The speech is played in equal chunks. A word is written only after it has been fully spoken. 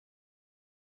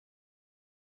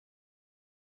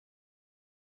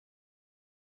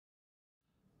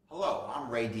Hello, I'm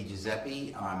Ray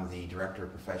DiGiuseppe. I'm the Director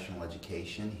of Professional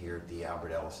Education here at the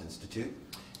Albert Ellis Institute,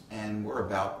 and we're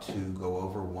about to go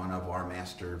over one of our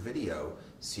master video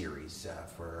series.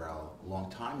 For a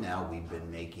long time now, we've been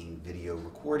making video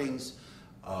recordings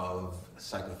of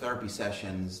psychotherapy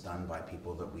sessions done by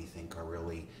people that we think are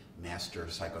really master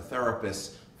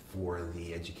psychotherapists for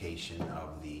the education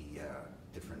of the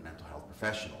different mental health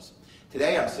professionals.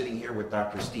 Today I'm sitting here with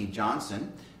Dr. Steve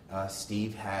Johnson.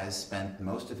 Steve has spent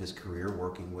most of his career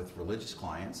working with religious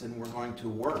clients, and we're going to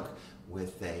work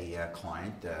with a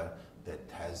client that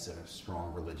has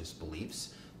strong religious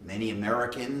beliefs. Many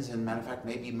Americans, and matter of fact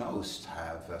maybe most,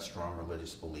 have strong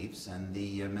religious beliefs, and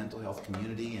the mental health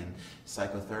community and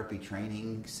psychotherapy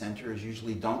training centers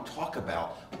usually don't talk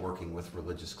about working with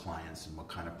religious clients and what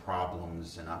kind of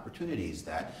problems and opportunities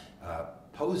that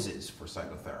poses for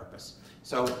psychotherapists.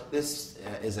 So this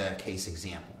is a case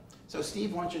example. So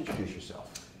Steve, why don't you introduce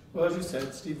yourself? Well, as you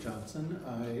said, Steve Johnson.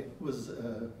 I was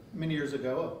many years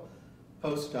ago a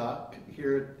postdoc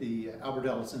here at the Albert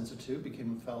Ellis Institute,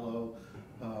 became a fellow,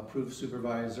 approved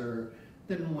supervisor,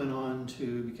 then went on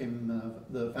to become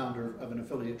the founder of an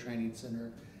affiliate training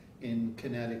center in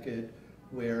Connecticut,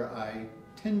 where I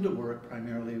tend to work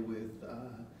primarily with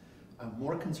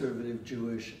more conservative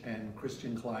Jewish and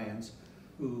Christian clients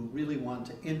who really want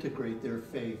to integrate their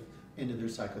faith into their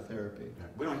psychotherapy.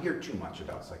 We don't hear too much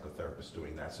about psychotherapists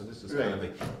doing that, so this is kind of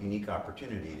a unique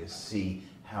opportunity to see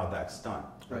how that's done.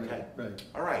 Right, okay? right.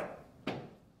 All right.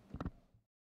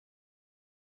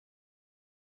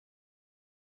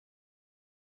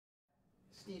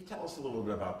 Steve, tell us a little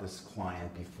bit about this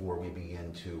client before we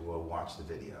begin to watch the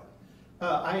video.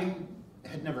 I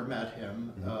had never met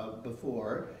him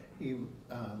before. He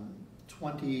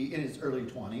in his early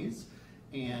 20s,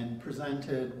 and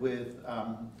presented with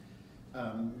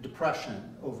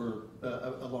depression over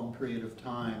a long period of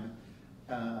time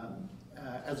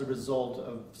as a result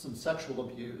of some sexual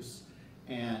abuse,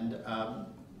 and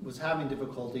was having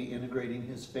difficulty integrating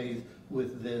his faith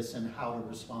with this and how to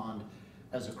respond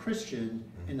as a Christian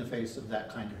in the face of that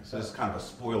kind of So this is kind of a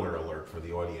spoiler alert for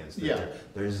the audience.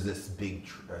 That there's this big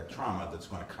trauma that's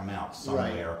going to come out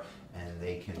somewhere, and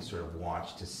they can sort of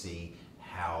watch to see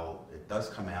how it does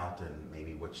come out and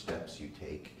maybe which steps you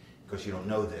take. Because you don't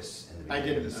know this in the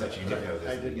beginning of the session. You didn't know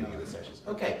this in the beginning of the sessions.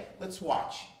 Okay, let's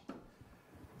watch.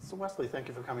 So Wesley, thank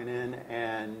you for coming in,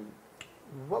 and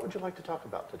what would you like to talk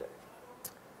about today?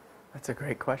 That's a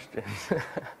great question.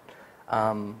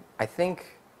 I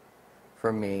think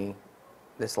for me,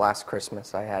 this last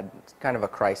Christmas, I had kind of a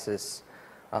crisis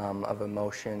of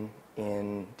emotion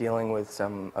in dealing with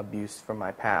some abuse from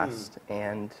my past,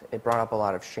 and it brought up a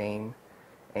lot of shame,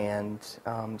 and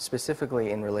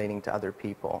specifically in relating to other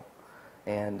people.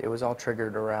 And it was all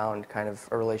triggered around kind of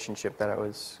a relationship that I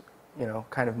was,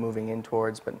 kind of moving in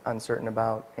towards but uncertain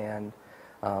about, and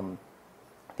the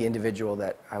individual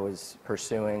that I was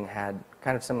pursuing had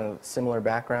kind of some similar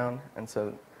background, and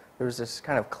so there was this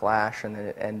kind of clash, and then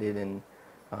it ended in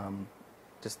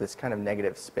just this kind of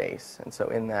negative space. And so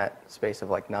in that space of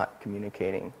like not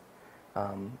communicating,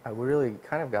 I really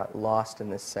kind of got lost in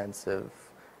this sense of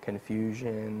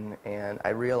confusion, and I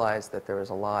realized that there was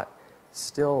a lot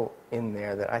still in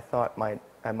there that I thought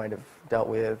I might have dealt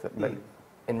with, but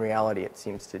in reality it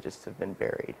seems to just have been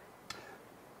buried.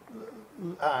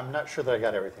 I'm not sure that I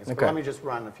got everything, so let me just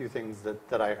run a few things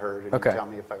that I heard, and you tell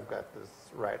me if I've got this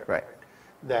right or right.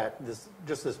 That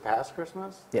just this past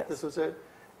Christmas, this was it?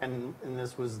 And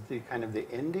this was the kind of the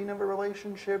ending of a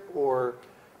relationship, or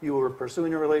you were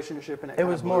pursuing a relationship and it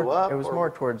kind of blew up? It was more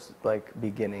towards like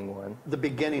beginning one. The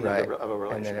beginning of a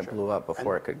relationship. And then it blew up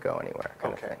before it could go anywhere,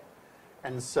 kind of thing.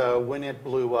 And so when it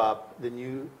blew up,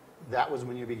 then that was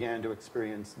when you began to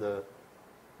experience the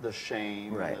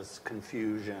shame, and this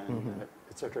confusion,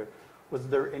 etc. Was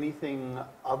there anything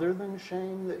other than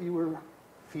shame that you were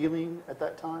feeling at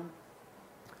that time?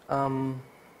 Let's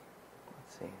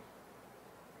see.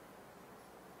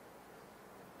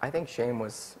 I think shame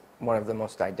was one of the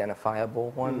most identifiable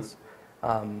ones.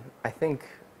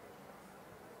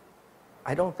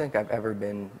 I don't think I've ever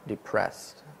been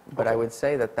depressed, but I would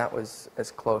say that was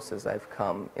as close as I've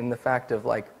come, in the fact of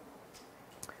like,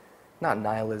 not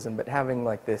nihilism, but having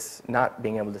like this, not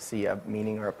being able to see a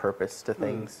meaning or a purpose to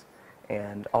things,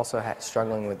 and also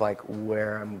struggling with like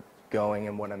where I'm going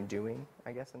and what I'm doing,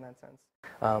 I guess, in that sense.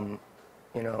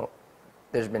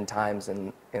 There's been times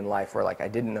in life where like I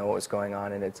didn't know what was going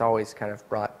on, and it's always kind of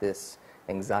brought this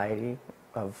anxiety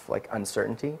of like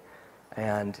uncertainty,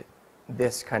 and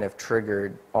this kind of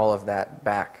triggered all of that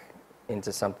back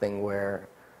into something where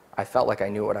I felt like I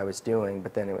knew what I was doing,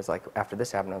 but then it was like after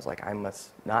this happened I was like, I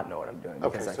must not know what I'm doing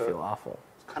because I feel awful.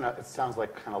 kind of, it sounds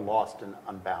like kind of lost and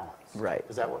unbalanced. Right.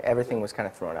 Is that what? Everything was kind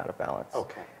of thrown out of balance.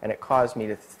 Okay. And it caused me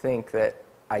to think that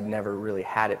I'd never really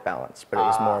had it balanced, but it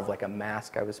was more of like a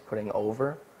mask I was putting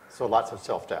over. So lots of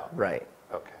self-doubt. Right.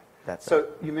 Okay. So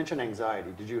you mentioned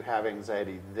anxiety. Did you have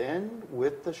anxiety then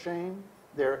with the shame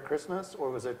there at Christmas,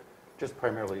 or was it just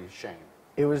primarily shame?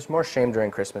 It was more shame during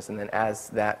Christmas, and then as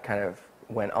that kind of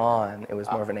went on, it was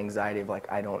more of an anxiety of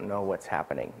like, I don't know what's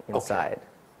happening inside.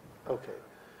 Okay.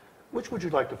 Which would you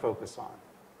like to focus on?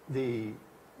 The,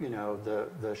 you know,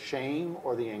 the shame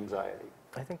or the anxiety?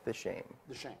 I think the shame.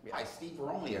 The shame. Yeah. Hi, Steve.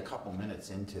 We're only a couple minutes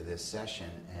into this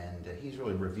session, and he's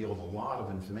really revealed a lot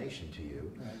of information to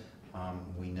you. Right.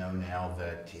 We know now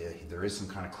that there is some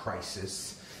kind of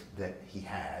crisis that he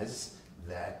has,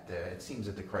 that it seems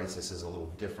that the crisis is a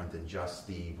little different than just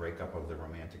the breakup of the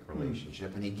romantic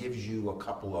relationship, and he gives you a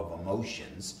couple of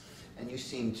emotions, and you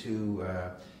seem to,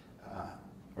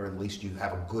 or at least you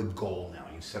have a good goal now.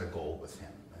 You set a goal with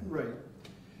him. Right.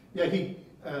 Yeah, he,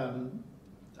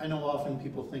 I know often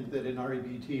people think that in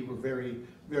REBT we're very,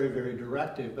 very, very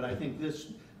directive, but I think this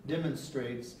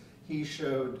demonstrates. He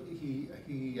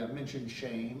mentioned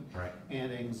shame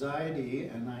and anxiety,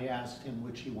 and I asked him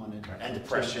which he wanted. And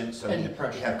depression. So he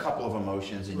had a couple of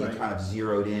emotions, and you kind of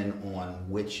zeroed in on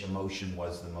which emotion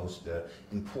was the most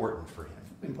important for him.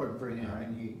 Important for him,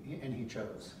 and he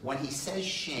chose. When he says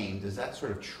shame, does that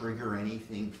sort of trigger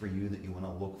anything for you that you want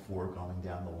to look for going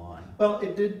down the line? Well,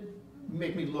 it did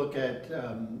make me look at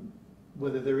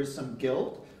whether there is some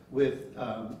guilt with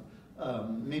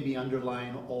maybe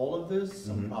underlying all of this,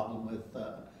 some problem with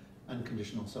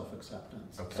unconditional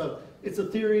self-acceptance. Okay. So it's a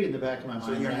theory in the back of my mind.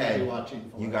 So in your head,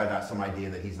 you it. got some idea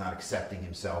that he's not accepting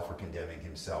himself or condemning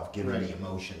himself, given the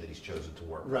emotion that he's chosen to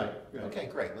work with. Right. Okay,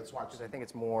 great. Let's watch this. I think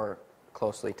it's more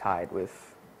closely tied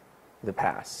with the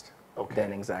past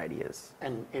than anxiety is.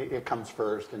 And it comes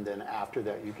first, and then after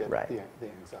that you get the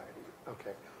anxiety.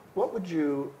 Okay. What would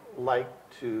you like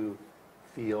to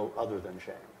feel other than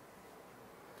shame?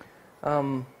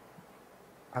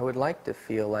 I would like to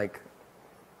feel like,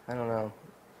 I don't know,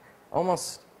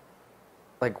 almost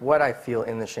like what I feel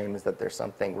in the shame is that there's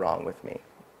something wrong with me.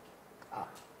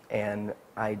 And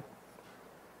I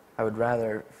would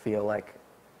rather feel like,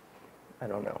 I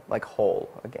don't know, like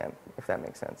whole again, if that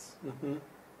makes sense. Mm-hmm.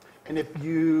 And if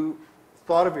you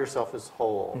thought of yourself as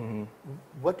whole,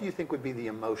 what do you think would be the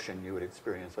emotion you would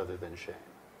experience other than shame?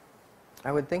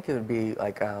 I would think it would be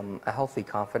like a healthy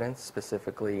confidence,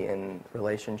 specifically in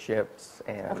relationships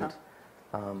and,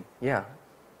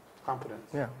 confidence.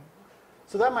 Yeah.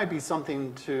 So that might be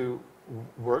something to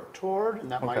work toward, and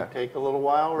that might take a little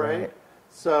while, right?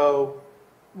 So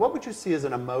what would you see as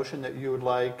an emotion that you would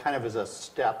like kind of as a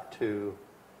step to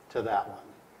that one?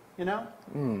 You know?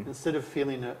 Instead of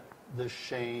feeling the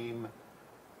shame,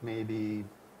 maybe,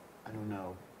 I don't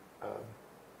know,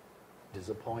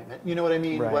 disappointment. You know what I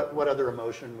mean? Right. What other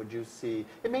emotion would you see?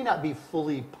 It may not be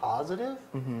fully positive,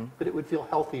 but it would feel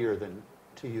healthier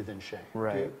to you than shame.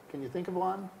 Right. Can you think of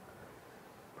one?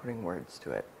 Putting words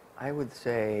to it. I would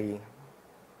say,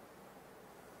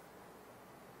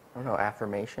 I don't know,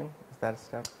 affirmation. Is that a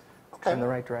step in the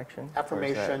right direction?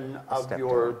 Affirmation of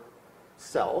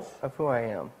yourself. Of who I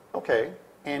am. Okay.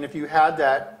 And if you had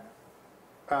that,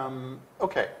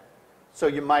 so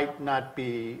you might not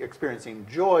be experiencing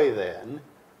joy then,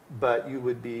 but you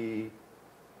would be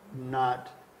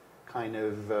not kind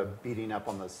of beating up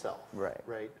on the self. Right.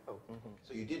 Right? Oh.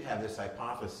 So you did have this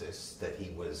hypothesis that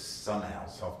he was somehow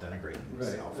self-denigrating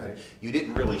himself. Right. You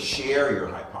didn't really share your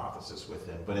hypothesis with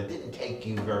him, but it didn't take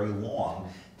you very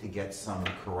long to get some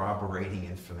corroborating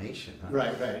information. Huh?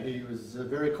 Right. He was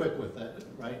very quick with that,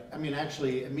 right? I mean,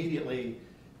 actually, immediately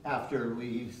after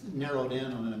we narrowed in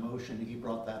on an emotion, he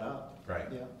brought that up. Right.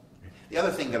 Yeah. The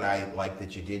other thing that I like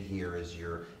that you did here is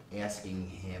you're asking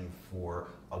him for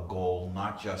a goal,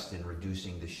 not just in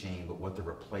reducing the shame, but what the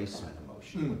replacement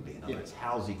emotion would be. In other words,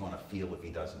 how's he going to feel if he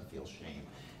doesn't feel shame?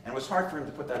 And it was hard for him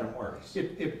to put that in words.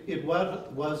 It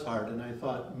was hard, and I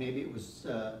thought maybe it was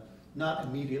not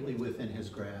immediately within his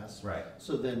grasp. Right.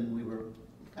 So then we were,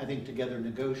 I think, together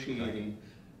negotiating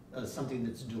something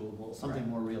that's doable, something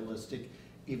more realistic,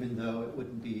 even though it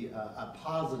wouldn't be a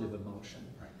positive emotion.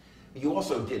 Right. You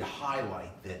also did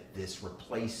highlight that this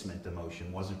replacement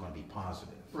emotion wasn't going to be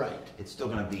positive. Right. It's still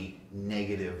going to be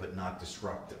negative but not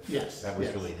disruptive. Yes. That was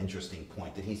really an interesting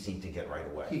point that he seemed to get right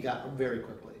away. He got very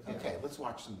quickly. Yeah. Okay, let's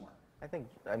watch some more.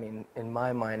 I mean, in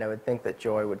my mind, I would think that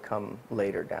joy would come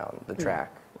later down the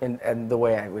track, and the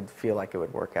way I would feel like it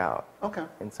would work out. Okay.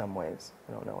 In some ways,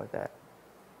 I don't know what that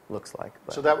looks like.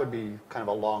 But. So that would be kind of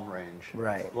a long range.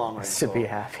 Right. Long range. Just to be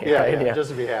happy. Yeah, right?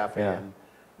 just to be happy. Yeah. And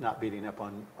not beating up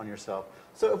on yourself.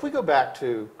 So if we go back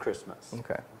to Christmas,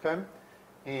 okay,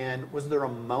 and was there a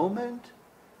moment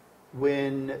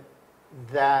when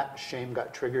that shame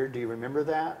got triggered? Do you remember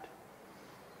that?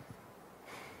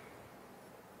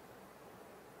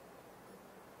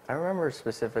 I remember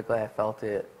specifically I felt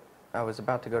it. I was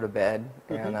about to go to bed,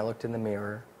 and I looked in the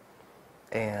mirror,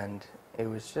 and it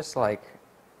was just like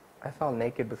I felt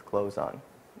naked with clothes on.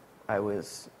 I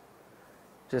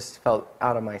just felt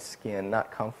out of my skin, not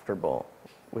comfortable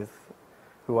with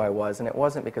who I was. And it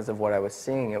wasn't because of what I was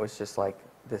seeing. It was just like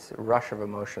this rush of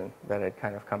emotion that had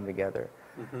kind of come together.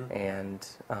 And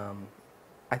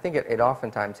I think it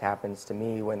oftentimes happens to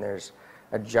me when there's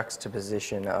a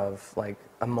juxtaposition of like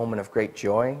a moment of great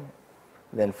joy,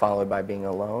 then followed by being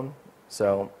alone.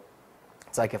 So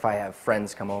it's like if I have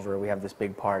friends come over, we have this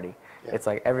big party. Yeah. It's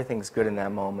like everything's good in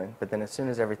that moment, but then as soon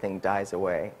as everything dies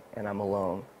away and I'm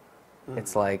alone,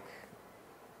 it's like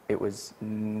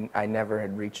I never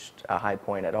had reached a high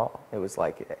point at all. It was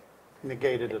like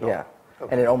negated it all. Yeah.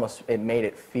 Okay. And it made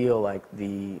it feel like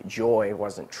the joy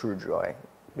wasn't true joy,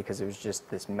 because it was just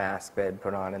this mask they had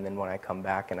put on, and then when I come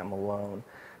back and I'm alone,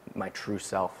 my true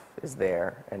self is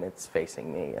there and it's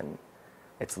facing me and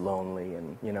it's lonely,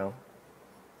 and you know.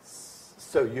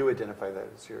 So you identify that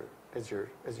as your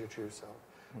true self.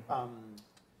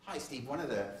 Hi, Steve. One of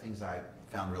the things I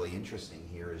found really interesting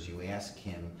here is you ask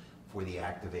him for the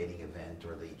activating event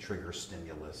or the trigger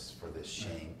stimulus for this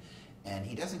shame, and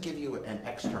he doesn't give you an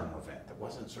external event. It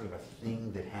wasn't sort of a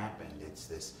thing that happened. It's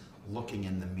this looking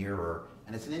in the mirror,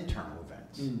 and it's an internal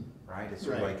event, right? It's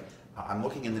sort of like, I'm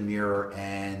looking in the mirror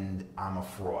and I'm a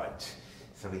fraud.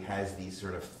 So he has these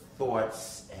sort of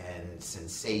thoughts and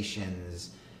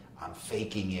sensations,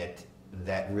 faking it,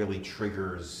 that really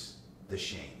triggers the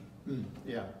shame.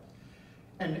 Yeah.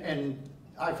 And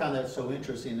I found that so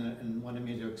interesting and wanted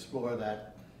me to explore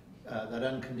that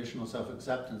unconditional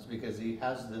self-acceptance, because he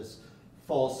has this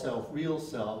false self, real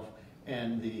self,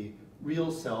 and the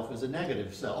real self is a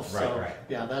negative self. Right.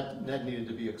 Yeah, that needed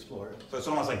to be explored. So it's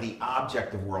almost like the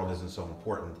objective world isn't so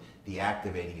important. The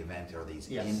activating event are these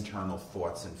internal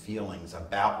thoughts and feelings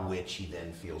about which he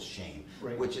then feels shame,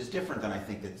 which is different than I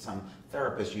think that some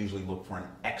therapists usually look for an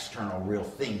external real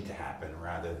thing to happen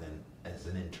rather than as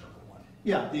an internal one.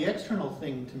 Yeah, the external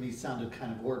thing to me sounded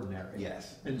kind of ordinary.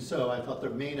 Yes. And so I thought there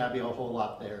may not be a whole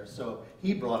lot there. So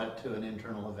he brought it to an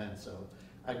internal event, so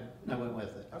I went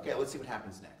with it. Okay, let's see what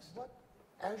happens next.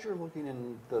 As you're looking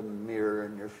in the mirror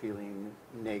and you're feeling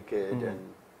naked, and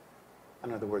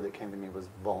another word that came to me was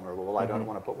vulnerable. I don't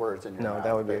want to put words in your mouth. No,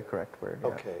 that would be a correct word. Yeah.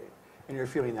 Okay. And you're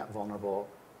feeling that vulnerable.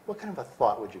 What kind of a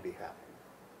thought would you be having?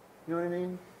 You know what I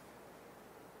mean?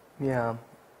 Yeah.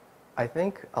 I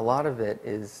think a lot of it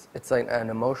is, it's like an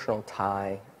emotional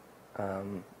tie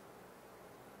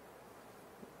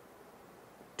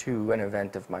to an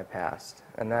event of my past.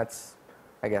 And that's,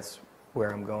 I guess,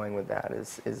 where I'm going with that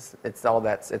is it's all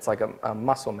that's, it's like a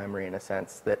muscle memory in a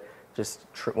sense that just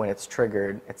when it's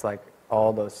triggered, it's like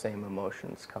all those same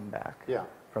emotions come back. Yeah.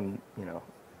 From, you know.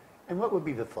 And what would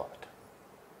be the thought?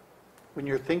 When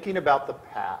you're thinking about the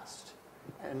past,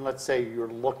 and let's say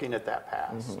you're looking at that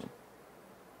past,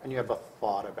 and you have a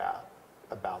thought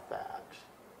about that,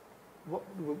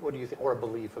 what do you think, or a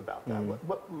belief about that?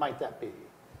 What might that be?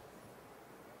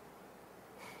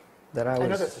 That I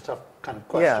know that's a tough kind of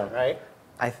question, right?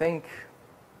 I think,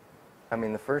 I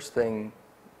mean, the first thing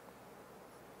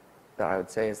that I would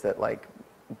say is that, like,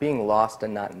 being lost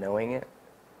and not knowing it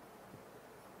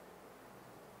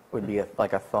would be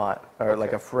like a thought or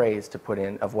like a phrase to put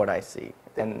in of what I see.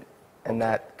 And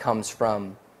that comes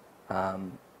from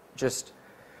just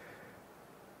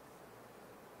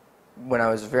when I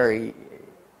was very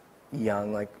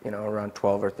young, like, you know, around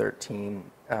 12 or 13,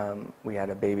 we had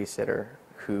a babysitter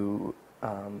who,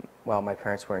 while my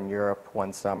parents were in Europe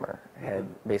one summer, had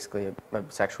basically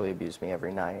sexually abused me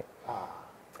every night.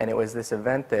 And it was this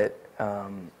event that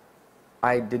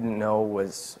I didn't know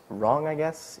was wrong, I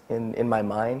guess, in my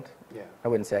mind. Yeah. I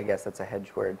wouldn't say I guess, that's a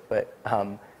hedge word, but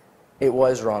it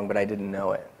was wrong, but I didn't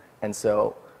know it. And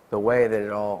so the way that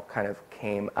it all kind of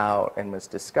came out and was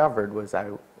discovered was I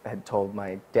had told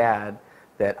my dad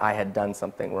that I had done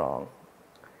something wrong.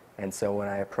 And so when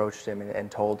I approached him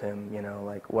and told him, you know,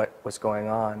 like what was going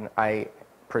on, I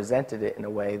presented it in a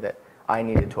way that I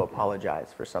needed to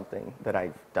apologize for something that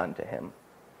I've done to him.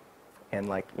 And,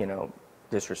 like, you know,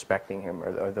 disrespecting him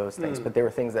or those things. But they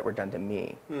were things that were done to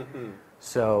me.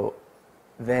 So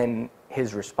then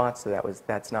his response to that was,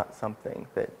 that's not something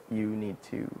that you need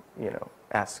to, you know,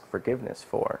 ask forgiveness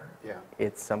for. Yeah.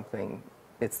 It's something,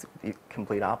 it's the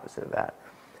complete opposite of that.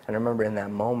 And I remember in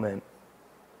that moment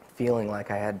feeling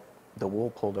like I had the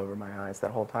wool pulled over my eyes that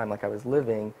whole time. Like I was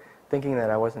living, thinking that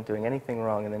I wasn't doing anything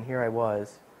wrong, and then here I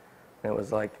was, and it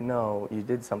was like, no, you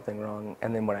did something wrong.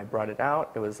 And then when I brought it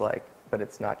out, it was like, but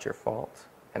it's not your fault.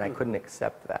 And I couldn't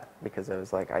accept that because I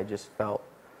was like, I just felt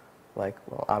like,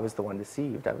 well, I was the one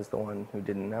deceived. I was the one who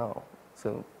didn't know.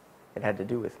 So it had to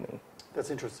do with me.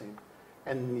 That's interesting.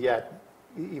 And yet,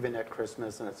 even at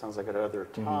Christmas, and it sounds like at other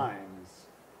times,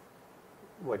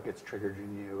 what gets triggered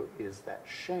in you is that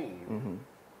shame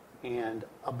and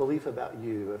a belief about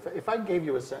you. If I gave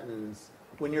you a sentence,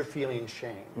 when you're feeling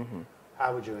shame,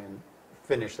 how would you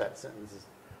finish that sentence?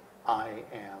 I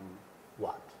am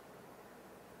what?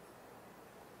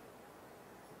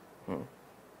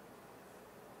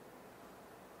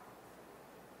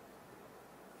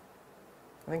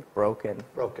 I think broken.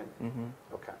 Broken.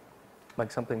 Okay.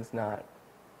 Like something's not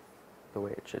the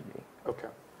way it should be. Okay.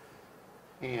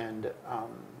 And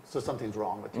so something's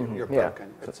wrong with you. You're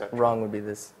broken, etc. Wrong would be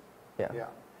this. Yeah. Yeah.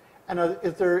 And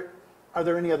are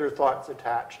there any other thoughts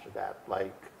attached to that,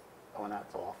 like, oh,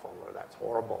 that's awful or that's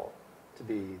horrible to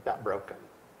be that broken?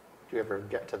 Do you ever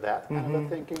get to that kind of a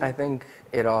thinking? I think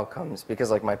it all comes because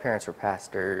like my parents were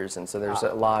pastors, and so there's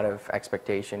a lot of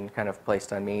expectation kind of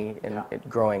placed on me in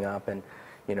growing up and,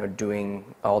 you know, doing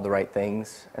all the right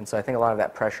things. And so I think a lot of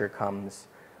that pressure comes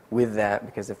with that,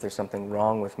 because if there's something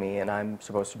wrong with me and I'm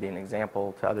supposed to be an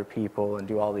example to other people and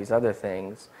do all these other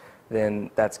things,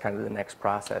 then that's kind of the next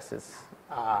process is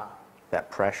that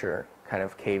pressure kind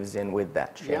of caves in with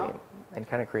that shame and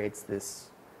kind of creates this,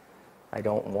 I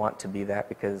don't want to be that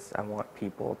because I want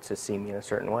people to see me in a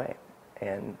certain way.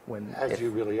 And when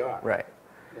you really are. Right.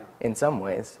 Yeah. In some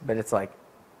ways, but it's like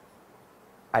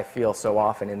I feel so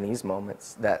often in these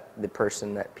moments that the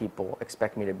person that people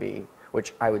expect me to be,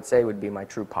 which I would say would be my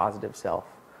true positive self,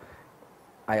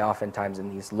 I oftentimes in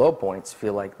these low points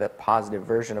feel like the positive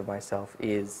version of myself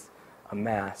is a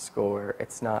mask, or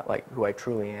it's not like who I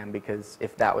truly am, because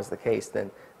if that was the case, then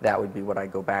that would be what I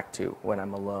go back to when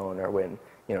I'm alone or when,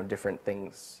 you know, different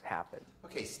things happen.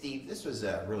 Okay, Steve, this was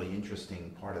a really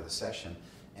interesting part of the session,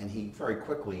 and he very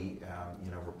quickly,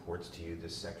 you know, reports to you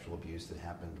this sexual abuse that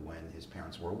happened when his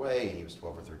parents were away, and he was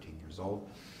 12 or 13 years old.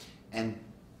 And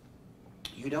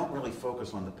you don't really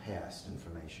focus on the past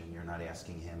information. You're not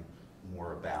asking him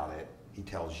more about it. He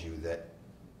tells you that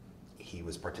he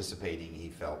was participating. He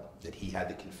felt that he had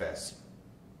to confess.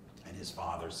 And his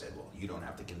father said, well, you don't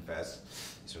have to confess.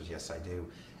 He says, yes, I do.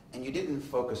 And you didn't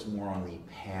focus more on the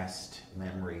past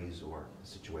memories or the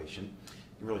situation.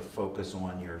 You really focus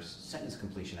on your sentence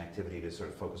completion activity to sort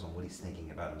of focus on what he's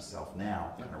thinking about himself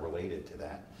now, kind of related to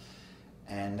that.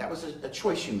 And that was a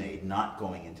choice you made, not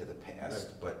going into the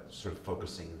past, but sort of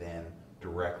focusing then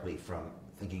directly from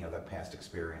thinking of that past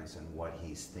experience and what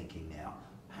he's thinking now.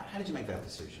 How did you make that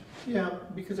decision? Yeah,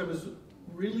 because I was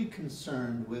really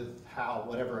concerned with how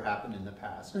whatever happened in the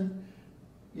past, and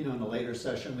you know, in a later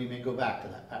session we may go back to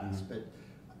that past, but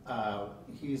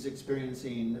he's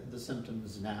experiencing the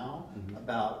symptoms now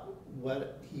about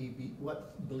what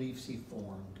beliefs he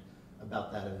formed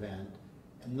about that event.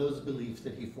 And those beliefs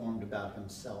that he formed about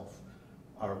himself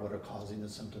are what are causing the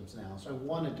symptoms now. So I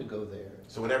wanted to go there.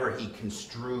 So whatever he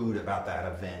construed about that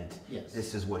event, yes,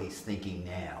 this is what he's thinking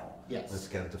now. Yes. Let's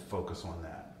get him to focus on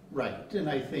that. Right. And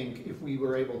I think if we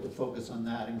were able to focus on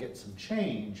that and get some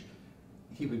change,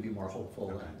 he would be more hopeful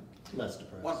and less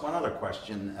depressed. One other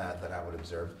question that I would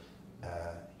observe,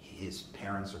 his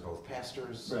parents are both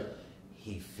pastors. Right.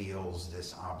 He feels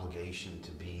this obligation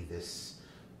to be this,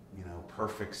 you know,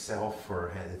 perfect self,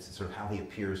 or it's sort of how he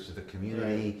appears to the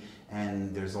community,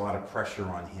 and there's a lot of pressure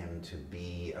on him to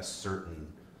be a certain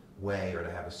way or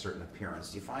to have a certain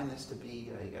appearance. Do you find this to be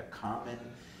a common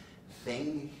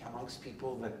thing amongst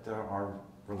people that are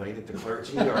related to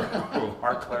clergy or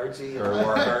are clergy or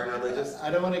are very religious? I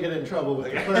don't want to get in trouble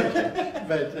with the clergy,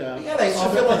 but yeah, they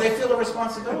feel a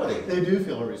responsibility. They do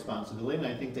feel a responsibility, and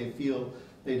I think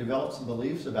they develop some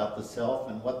beliefs about the self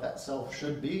and what that self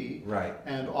should be. Right.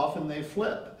 And often they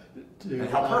flip to and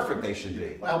how perfect they should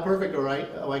be. How perfect, all right?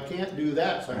 Oh, I can't do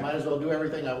that, so I might as well do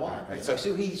everything I want. Right. So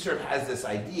he sort of has this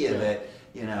idea that,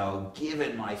 you know,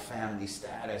 given my family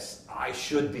status, I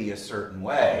should be a certain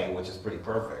way, which is pretty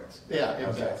perfect. Yeah,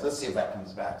 exactly. Okay, so let's see if that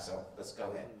comes back. So let's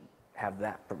go ahead. Have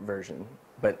that version,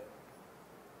 but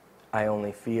I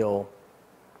only feel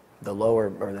the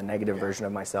lower or the negative version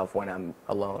of myself when I'm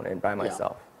alone and by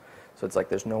myself. So it's like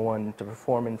there's no one to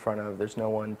perform in front of, there's no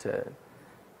one to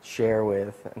share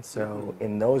with, and so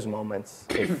in those moments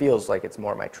it feels like it's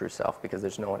more my true self because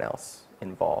there's no one else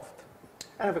involved.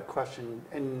 I have a question,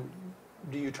 and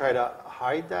do you try to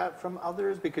hide that from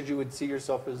others because you would see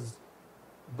yourself as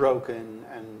broken,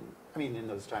 and I mean in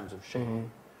those times of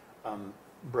shame?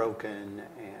 broken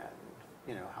and,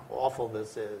 you know, how awful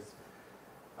this is,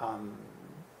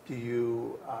 do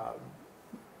you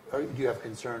have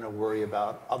concern or worry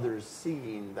about others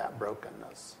seeing that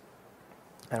brokenness?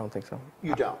 I don't think so.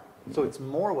 You don't. So it's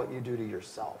more what you do to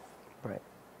yourself. Right.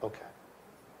 Okay.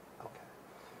 Okay.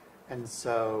 And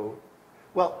so,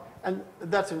 well, and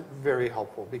that's very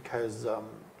helpful because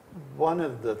one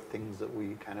of the things that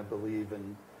we kind of believe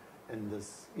in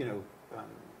this, you know,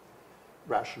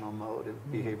 rational mode of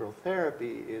behavioral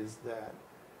therapy is that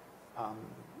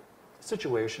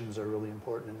situations are really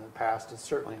important. In the past, it's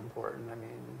certainly important. I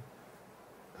mean,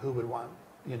 who would want,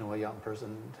 you know, a young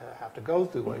person to have to go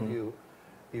through what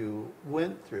you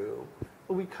went through?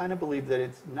 But we kind of believe that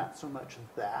it's not so much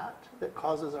that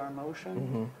causes our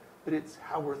emotion, but it's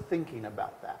how we're thinking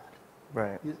about that.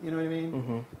 Right. You know what I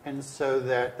mean? And so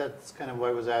that's kind of why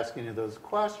I was asking you those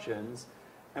questions.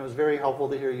 And it was very helpful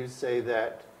to hear you say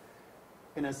that,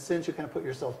 in a sense, you kind of put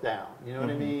yourself down. You know what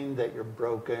I mean? That you're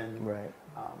broken. Right.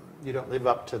 You don't live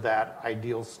up to that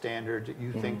ideal standard that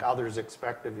you think others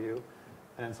expect of you.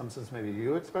 And in some sense, maybe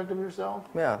you expect of yourself.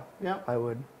 Yeah. Yeah. I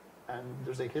would. And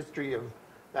there's a history of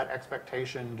that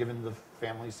expectation given the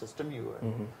family system you were,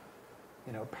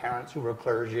 you know, parents who were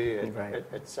clergy,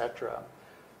 et cetera.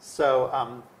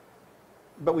 So,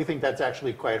 but we think that's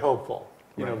actually quite hopeful,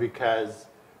 you know, because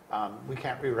we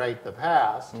can't rewrite the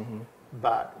past,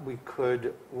 but we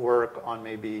could work on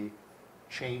maybe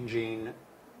changing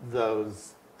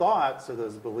those thoughts or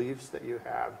those beliefs that you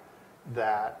have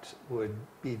that would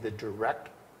be the direct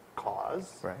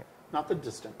cause, not the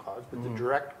distant cause, but the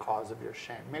direct cause of your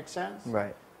shame. Make sense?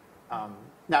 Right.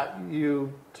 Now,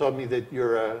 you told me that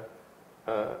you're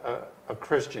a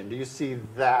Christian. Do you see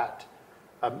that?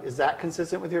 Is that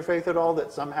consistent with your faith at all,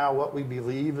 that somehow what we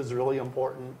believe is really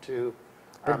important to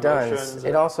our emotions? It does.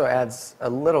 It also adds a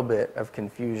little bit of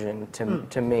confusion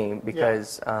to me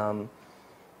because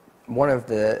one of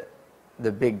the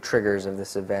big triggers of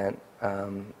this event,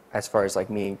 as far as like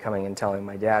me coming and telling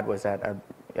my dad, was at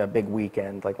a big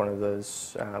weekend, like one of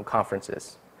those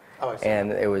conferences. Oh, I see.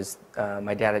 And it was,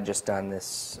 my dad had just done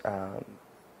this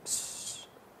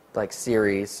like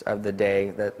series of the day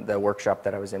that the workshop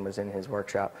that I was in his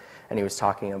workshop, and he was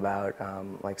talking about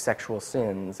like sexual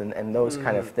sins and those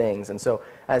kind of things. And so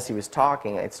as he was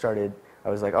talking, I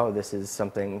was like, oh, this is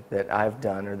something that I've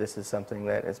done, or this is something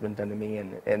that has been done to me,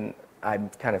 and I'm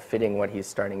kind of fitting what he's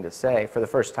starting to say. For the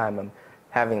first time, I'm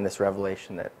having this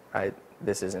revelation that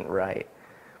this isn't right.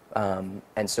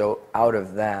 And so out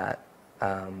of that,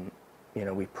 you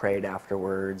know, we prayed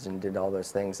afterwards and did all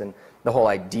those things. And the whole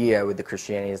idea with the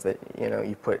Christianity is that, you know,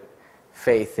 you put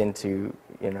faith into,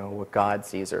 you know, what God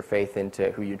sees, or faith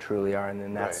into who you truly are, and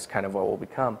then that's kind of what will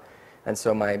become. And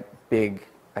so my big,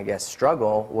 I guess,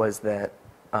 struggle was that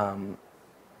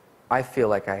I feel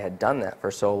like I had done that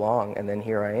for so long, and then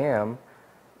here I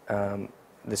am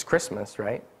this Christmas,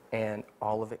 right? And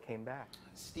all of it came back.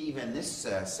 Steve, in this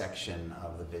section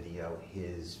of the video,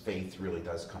 his faith really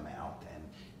does come out, and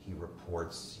he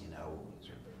reports, you know,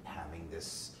 sort of having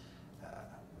this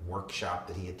workshop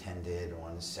that he attended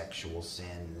on sexual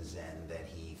sins, and that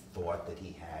he thought that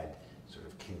he had sort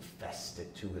of confessed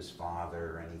it to his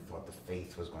father, and he thought the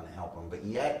faith was going to help him. But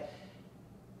yet,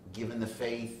 given the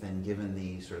faith and given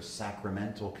the sort of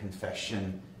sacramental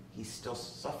confession, he's still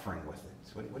suffering with it.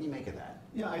 So what do you make of that?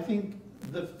 Yeah, I think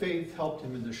the faith helped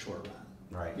him in the short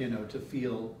run. Right. You know, to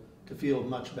feel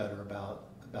much better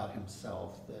about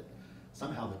himself, that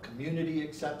somehow the community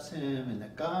accepts him and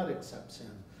that God accepts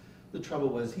him. The trouble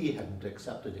was he hadn't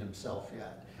accepted himself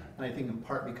yet. Right. And I think in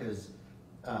part because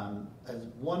as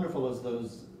wonderful as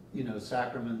those, you know,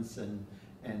 sacraments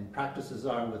and practices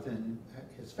are within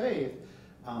his faith,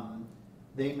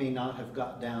 they may not have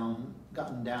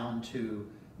gotten down to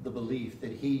the belief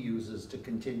that he uses to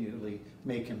continually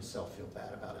make himself feel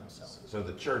bad about himself. So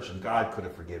the church and God could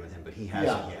have forgiven him, but he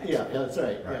hasn't yet. Yeah, that's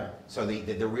right. Yeah. So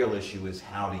the real issue is,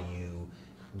 how do you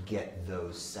get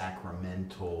those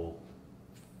sacramental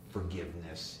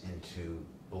forgiveness into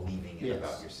believing it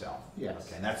about yourself? Yes.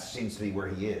 Okay, and that seems to be where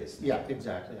he is. Yeah,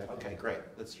 exactly. Okay, great.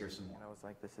 Let's hear some more. I was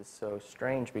like, this is so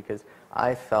strange, because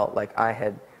I felt like I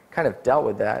had kind of dealt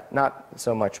with that, not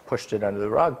so much pushed it under the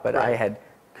rug, but I had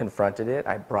confronted it,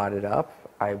 I brought it up,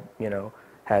 I, you know,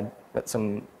 had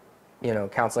some, you know,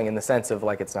 counseling in the sense of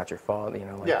like, it's not your fault, you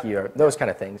know, like you're, those kind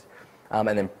of things. And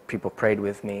then people prayed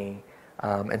with me.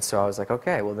 And so I was like,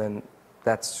 okay, well then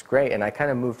that's great. And I kind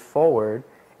of moved forward,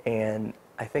 and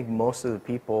I think most of the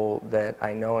people that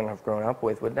I know and have grown up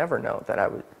with would never know that I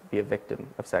would be a victim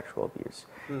of sexual abuse,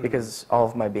 because all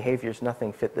of my behaviors,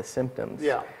 nothing fit the symptoms.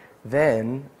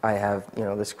 then I have,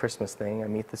 this Christmas thing. I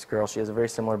meet this girl. She has a very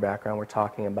similar background. We're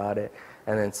talking about it.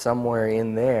 And then somewhere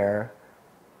in there,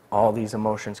 all these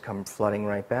emotions come flooding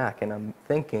right back. And I'm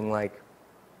thinking, like,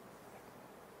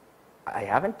 I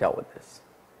haven't dealt with this.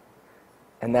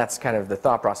 And that's kind of the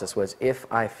thought process was, if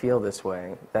I feel this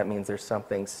way, that means there's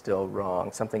something still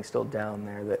wrong, something still down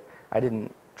there that I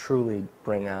didn't truly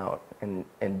bring out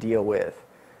and deal with.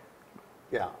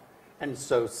 Yeah. And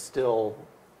so still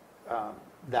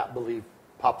that belief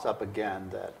pops up again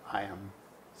that I am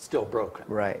still broken.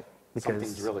 Right. Because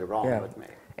something's really wrong with me.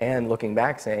 And looking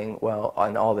back saying, well,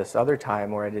 on all this other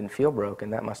time where I didn't feel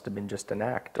broken, that must have been just an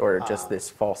act or just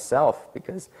this false self,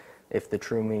 because if the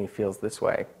true me feels this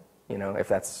way, if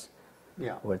that's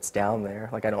what's down there,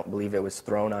 like I don't believe it was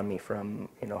thrown on me from,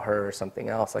 her or something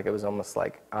else. Like it was almost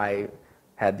like I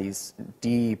had these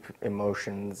deep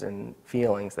emotions and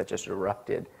feelings that just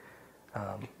erupted.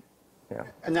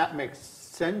 And that makes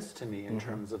sense to me in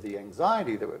terms of the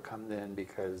anxiety that would come in,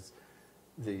 because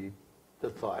the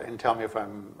thought, and tell me if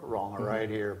I'm wrong or right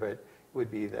here, but it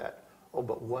would be that, oh,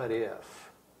 but what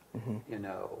if,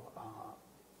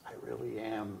 I really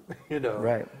am,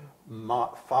 right.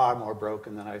 Far more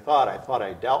broken than I thought. I thought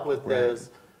I dealt with this.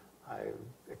 I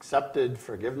accepted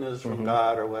forgiveness from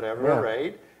God or whatever,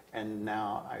 right? And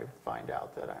now I find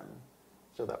out that I'm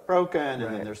still that broken,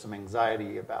 and then there's some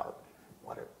anxiety about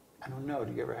what if, I don't know,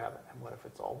 do you ever have it? And what if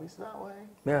it's always that way?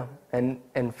 Yeah,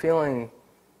 and feeling,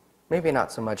 maybe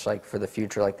not so much like for the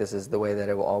future, like this is the way that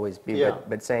it will always be,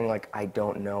 but saying like, I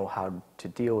don't know how to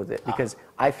deal with it, because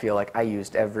I feel like I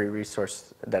used every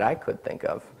resource that I could think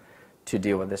of to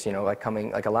deal with this,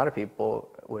 like a lot of people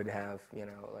would have,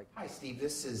 like. Hi, Steve.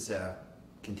 This is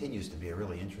continues to be a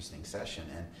really interesting session,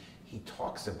 and he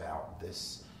talks about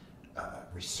this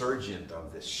resurgent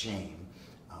of this shame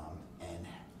and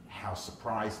how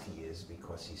surprised he is,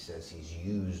 because he says he's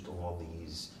used all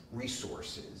these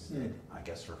resources that I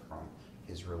guess are from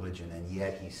his religion, and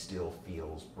yet he still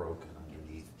feels broken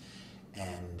underneath.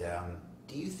 And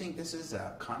do you think this is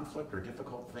a conflict or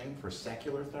difficult thing for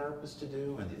secular therapists to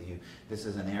do? And this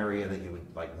is an area that you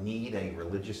would need a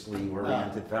religiously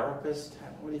oriented therapist?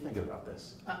 What do you think about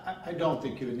this? I don't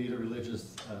think you would need a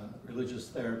religious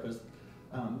therapist.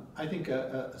 I think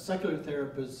a secular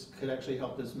therapist could actually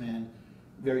help this man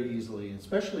very easily,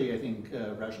 especially I think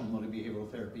rational emotive behavioral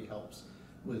therapy helps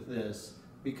with this,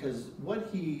 because what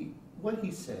he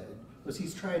said was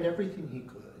he's tried everything he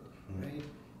could, right?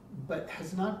 But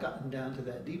has not gotten down to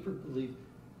that deeper belief.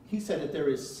 He said that there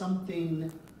is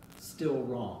something still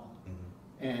wrong,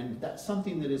 and that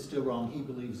something that is still wrong he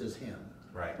believes is him,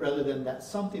 right? Rather than that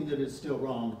something that is still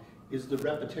wrong is the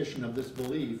repetition of this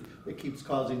belief that keeps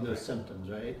causing those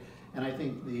symptoms, right? And I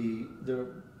think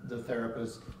the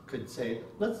therapist could say,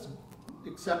 let's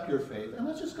accept your faith, and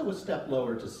let's just go a step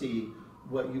lower to see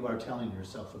what you are telling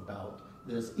yourself about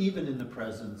this, even in the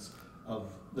presence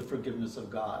of the forgiveness of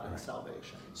God and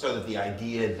salvation. So that the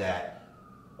idea that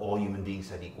all human beings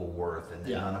have equal worth and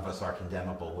that none of us are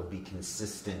condemnable would be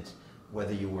consistent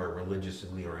whether you were a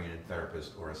religiously oriented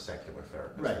therapist or a secular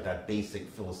therapist. Right. That basic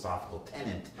philosophical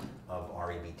tenet of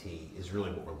REBT is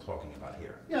really what we're talking about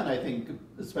here. Yeah, and I think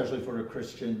especially for a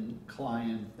Christian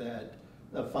client that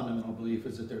the fundamental belief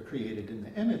is that they're created in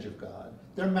the image of God.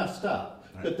 They're messed up,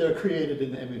 but they're created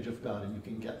in the image of God, and you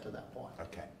can get to that point.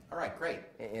 Okay. All right, great.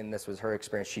 And this was her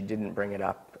experience. She didn't bring it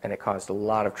up, and it caused a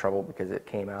lot of trouble because it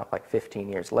came out like 15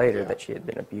 years later that she had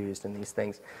been abused and these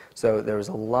things. So there was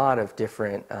a lot of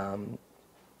different,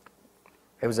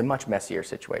 it was a much messier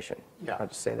situation. Yeah. I'll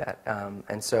just say that.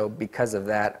 And so because of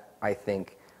that, I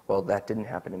think, well, that didn't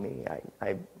happen to me.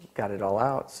 I got it all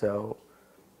out, so,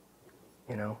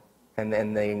 and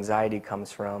then the anxiety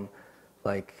comes from,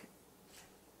 like,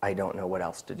 I don't know what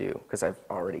else to do because I've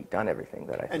already done everything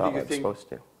that I thought I was supposed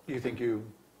to. Do you think you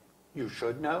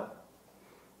should know?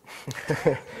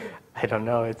 I don't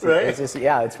know. It's right? It's just,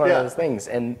 it's one of those things.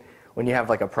 And when you have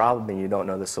like a problem and you don't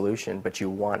know the solution, but you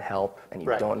want help and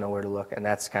you don't know where to look, and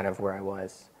that's kind of where I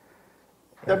was.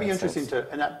 That'd be interesting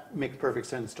and that makes perfect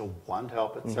sense to want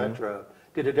help, etc.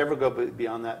 Did it ever go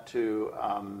beyond that to,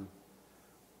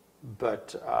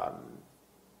 but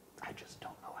I just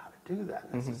don't know how to do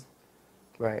that. This is,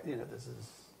 this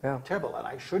is terrible, and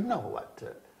I should know what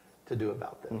to do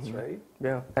about this, right?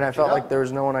 Yeah, and I felt like there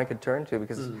was no one I could turn to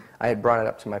because I had brought it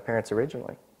up to my parents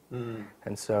originally.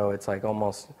 And so it's like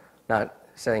almost, not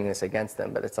saying this against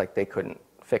them, but it's like they couldn't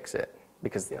fix it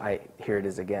because here it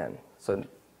is again. So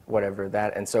whatever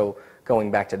that, and so going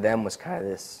back to them was kind of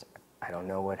this, I don't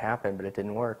know what happened, but it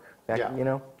didn't work.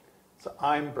 So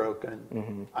I'm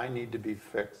broken. I need to be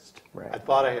fixed. Right. I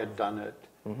thought I had done it.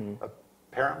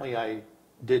 Apparently I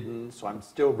didn't, so I'm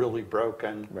still really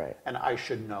broken, Right. and I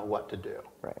should know what to do.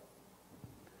 Right.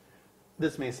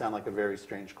 This may sound like a very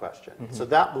strange question. So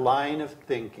that line of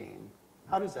thinking,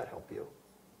 how does that help you?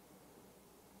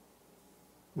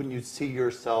 When you see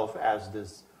yourself as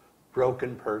this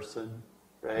broken person,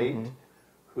 right,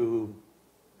 who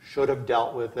should have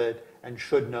dealt with it and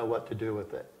should know what to do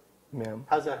with it. Yeah.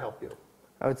 How does that help you?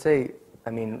 I would say,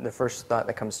 I mean, the first thought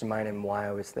that comes to mind and why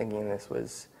I was thinking this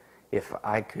was, if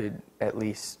I could at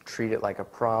least treat it like a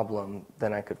problem,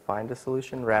 then I could find a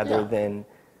solution rather than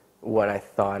what I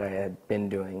thought I had been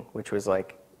doing, which was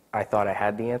like, I thought I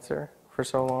had the answer for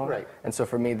so long. Right. And so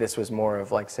for me, this was more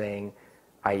of like saying,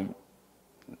 I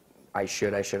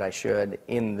should,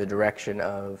 in the direction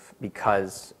of,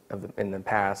 because of in the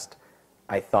past,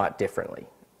 I thought differently,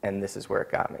 and this is where it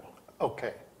got me.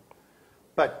 Okay.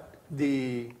 But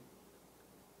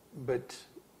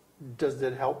does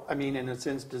it help? I mean, in a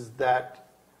sense, does that,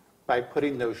 by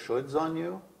putting those shoulds on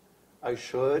you, I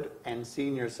should, and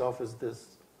seeing yourself as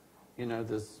this,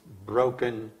 this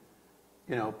broken,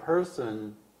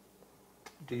 person,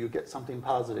 do you get something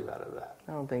positive out of that?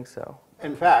 I don't think so.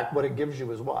 In fact, what it gives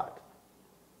you is what?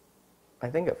 I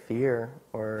think a fear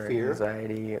or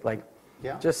anxiety, like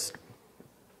just,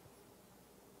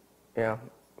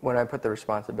 when I put the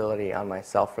responsibility on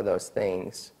myself for those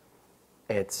things,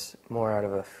 it's more out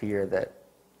of a fear that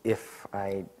if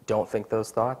I don't think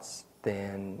those thoughts,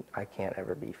 then I can't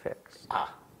ever be fixed.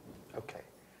 Ah, okay.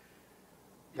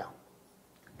 Yeah.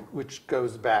 Which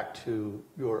goes back to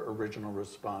your original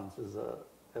response as a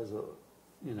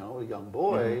young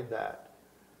boy that,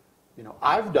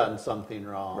 I've done something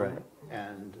wrong, right.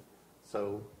 And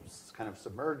so it's kind of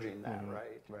submerging that,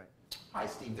 right? Right. Hi,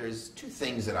 Steve. There's two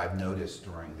things that I've noticed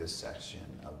during this section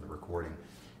of the recording,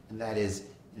 and that is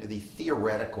the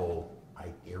theoretical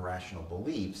irrational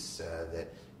beliefs that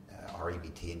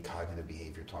REBT and cognitive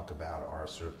behavior talk about are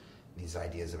sort of these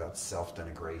ideas about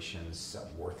self-denigration,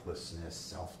 self-worthlessness,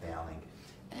 self-downing,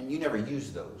 and you never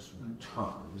use those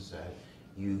terms.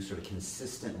 You sort of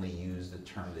consistently use the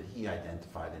term that he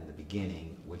identified in the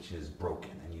beginning, which is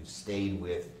broken, and you've stayed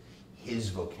with his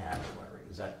vocabulary.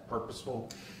 Is that purposeful?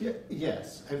 Yeah,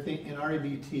 yes. I think in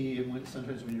REBT, and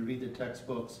sometimes when you read the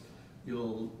textbooks,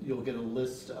 you'll get a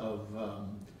list of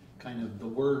kind of the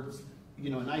words,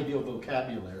 an ideal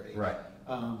vocabulary. Right.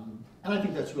 And I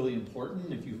think that's really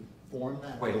important if you form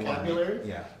that Way to learn it. vocabulary.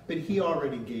 Yeah. But he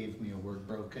already gave me a word,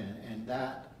 broken, and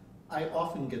that I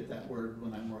often get that word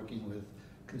when I'm working with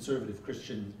conservative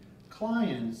Christian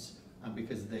clients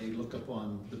because they look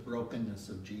upon the brokenness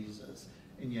of Jesus,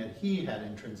 and yet he had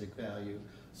intrinsic value.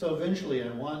 So eventually I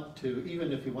want to,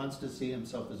 even if he wants to see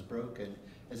himself as broken,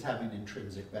 as having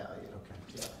intrinsic value. Okay.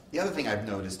 Yeah. The other thing I've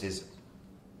noticed is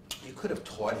you could have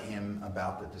taught him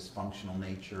about the dysfunctional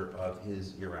nature of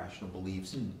his irrational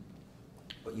beliefs,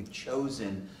 but you've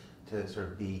chosen to sort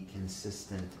of be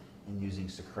consistent in using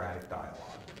Socratic dialogue.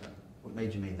 What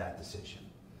made you make that decision?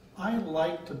 I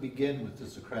like to begin with the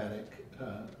Socratic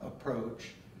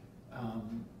approach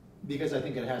because I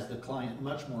think it has the client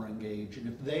much more engaged, and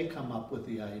if they come up with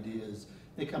the ideas,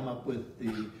 they come up with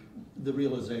the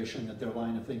realization that their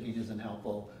line of thinking isn't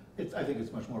helpful, I think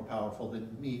it's much more powerful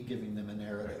than me giving them a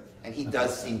narrative. And he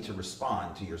does seem to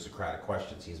respond to your Socratic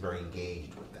questions. He's very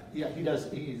engaged with them. Yeah, he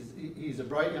does. He's a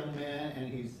bright young man,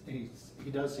 and he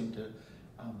does seem to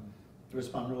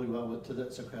respond really well to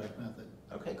the Socratic method.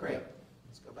 Okay, great. Yeah.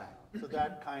 Let's go back. So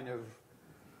that kind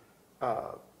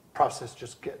of process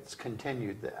just gets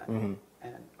continued then.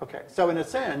 And okay, so in a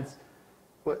sense,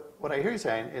 what I hear you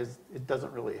saying is it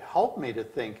doesn't really help me to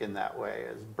think in that way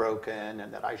as broken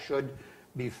and that I should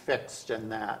be fixed and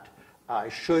that I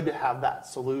should have that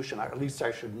solution, or at least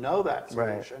I should know that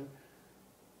solution,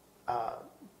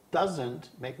 doesn't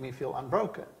make me feel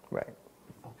unbroken. Right.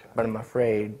 Okay. But I'm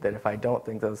afraid that if I don't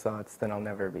think those thoughts, then I'll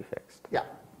never be fixed. Yeah.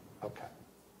 Okay.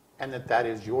 And that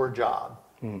is your job.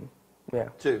 Yeah.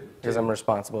 Because I'm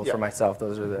responsible for myself.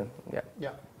 Those are the,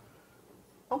 Yeah.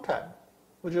 Okay.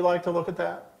 Would you like to look at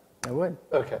that? I would.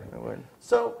 Okay. I would.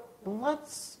 So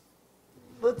let's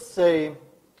say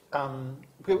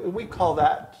we call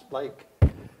that like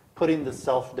putting the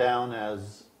self down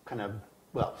as kind of,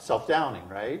 self-downing,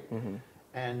 right?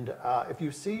 And if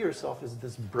you see yourself as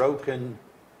this broken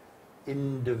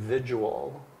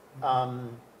individual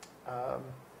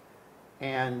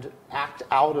and act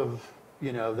out of,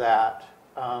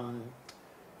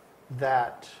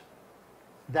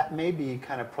 that may be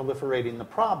kind of proliferating the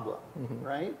problem,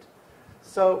 right?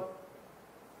 So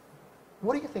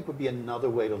what do you think would be another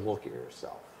way to look at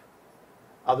yourself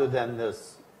other than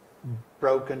this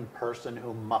broken person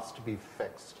who must be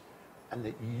fixed and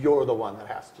that you're the one that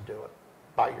has to do it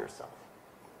by yourself?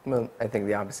 Well, I think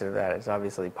the opposite of that is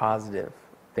obviously positive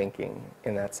thinking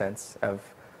in that sense of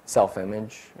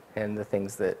self-image and the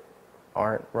things that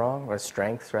aren't wrong, or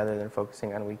strengths rather than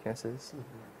focusing on weaknesses.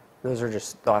 Those are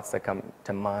just thoughts that come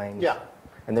to mind. Yeah.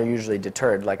 And they're usually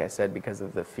deterred, like I said, because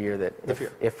of the fear that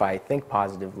if I think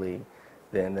positively,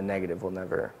 then the negative will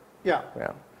never. Yeah.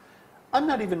 I'm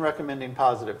not even recommending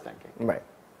positive thinking. Right.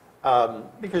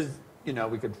 Because,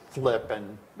 we could flip,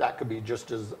 and that could be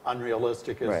just as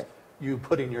unrealistic as you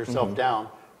putting yourself down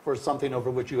for something over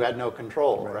which you had no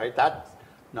control, right? That's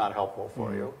not helpful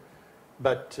for you.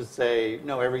 But to say,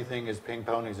 no, everything is pink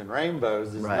ponies and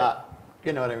rainbows is not,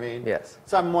 you know what I mean? Yes.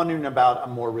 So I'm wondering about a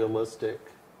more realistic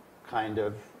kind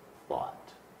of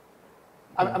thought.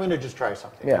 I'm going to just try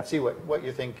something and see what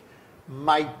you think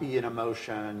might be an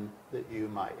emotion that you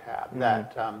might have.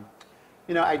 That,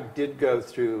 I did go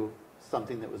through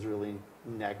something that was really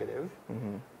negative.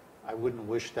 I wouldn't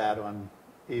wish that on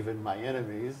even my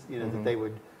enemies,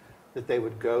 that they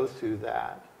would go through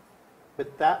that.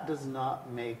 But that does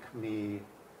not make me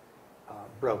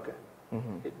broken.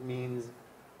 It means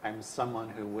I'm someone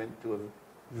who went through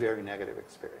a very negative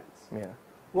experience. Yeah.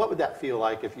 What would that feel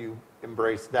like if you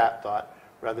embraced that thought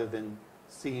rather than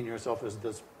seeing yourself as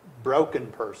this broken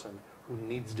person who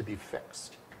needs to be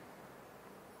fixed?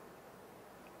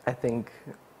 I think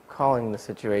calling the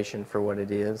situation for what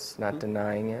it is, not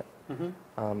denying it,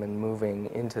 and moving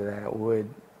into that would,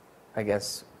 I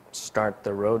guess, start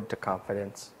the road to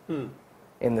confidence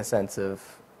in the sense of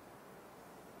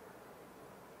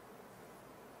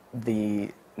the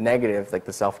negative, like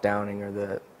the self-downing or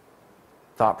the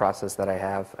thought process that I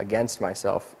have against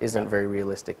myself isn't very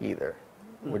realistic either,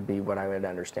 would be what I would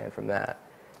understand from that.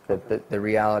 That the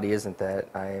reality isn't that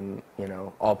I'm,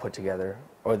 all put together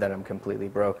or that I'm completely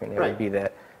broken. It would be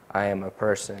that I am a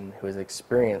person who has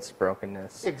experienced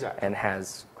brokenness and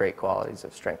has great qualities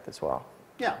of strength as well.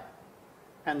 Yeah.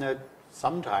 And that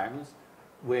sometimes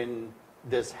when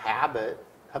this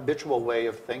habitual way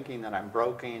of thinking that I'm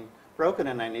broken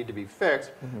and I need to be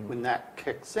fixed, when that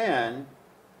kicks in,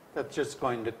 that's just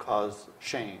going to cause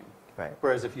shame. Right.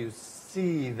 Whereas if you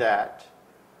see that,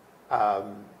 I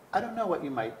don't know what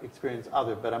you might experience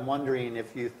but I'm wondering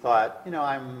if you thought,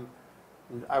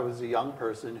 I was a young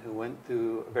person who went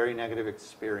through a very negative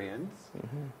experience.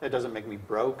 That doesn't make me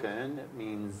broken. It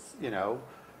means,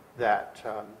 that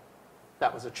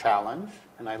that was a challenge,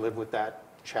 and I live with that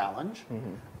challenge.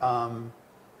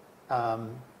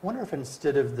 Wonder if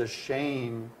instead of the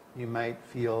shame, you might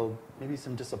feel maybe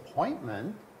some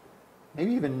disappointment,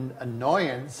 maybe even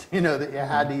annoyance, that you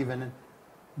had to even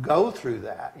go through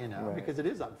that, because it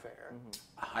is unfair.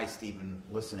 Hi, Stephen.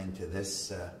 Listening to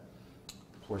this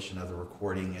portion of the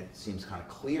recording, it seems kind of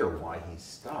clear why he's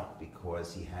stuck,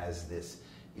 because he has this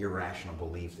irrational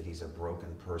belief that he's a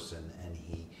broken person, and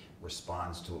he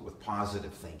responds to it with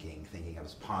positive thinking of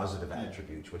his positive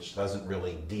attributes, which doesn't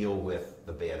really deal with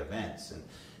the bad events. And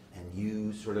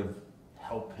you sort of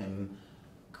help him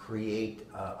create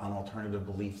an alternative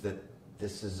belief that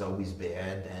this is always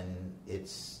bad, and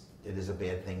it is a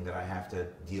bad thing that I have to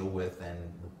deal with and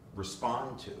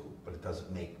respond to, but it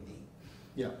doesn't make me.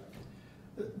 Yeah.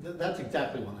 That's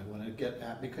exactly what I want to get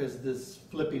at, because this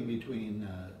flipping between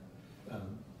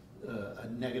a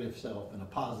negative self and a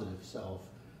positive self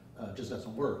just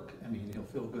doesn't work. I mean, he'll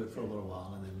feel good for a little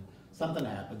while, and then something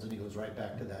happens and he goes right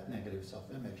back to that negative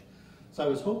self-image. So I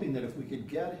was hoping that if we could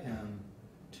get him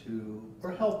to,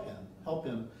 or help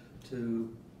him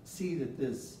to see that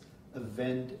this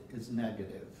event is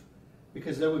negative.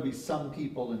 Because there would be some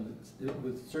people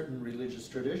with certain religious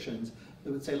traditions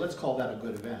that would say, let's call that a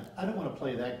good event. I don't want to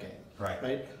play that game.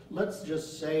 Right? Let's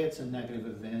just say it's a negative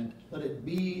event. Let it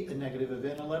be a negative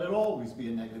event, and let it always be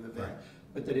a negative event.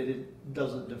 But that it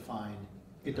doesn't define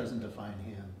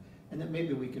him. And that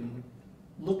maybe we can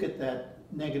look at that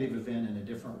negative event in a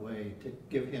different way to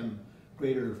give him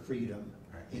greater freedom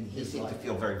in his life. He seemed to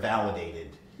feel very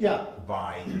validated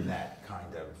by that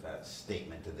kind of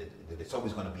statement that it's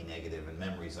always going to be negative, and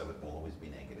memories of it will always be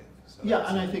negative. So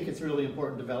and I think it's really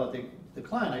important to validate the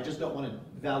client. I just don't want to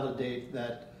validate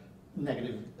that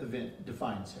negative event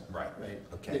defines him. Right.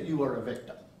 Okay. That you are a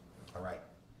victim. All right.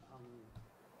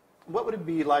 What would it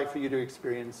be like for you to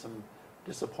experience some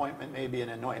disappointment, maybe an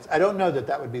annoyance? I don't know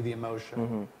that would be the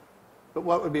emotion, but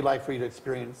what would it be like for you to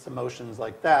experience emotions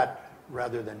like that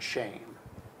rather than shame?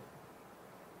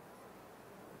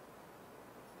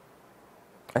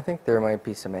 I think there might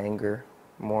be some anger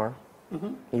more,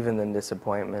 even than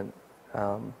disappointment.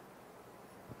 And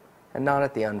not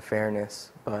at the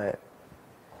unfairness, but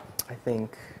I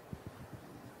think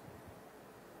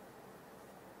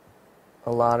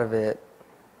a lot of it,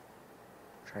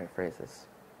 I'm trying to phrase this,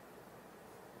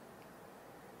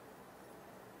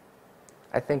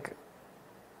 I think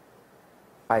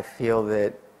I feel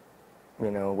that,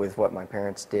 with what my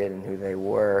parents did and who they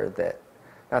were, that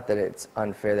not that it's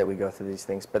unfair that we go through these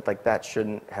things, but like that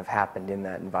shouldn't have happened in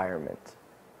that environment,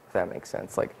 if that makes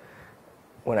sense. Like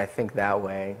when I think that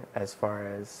way, as far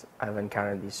as I've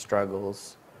encountered these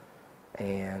struggles,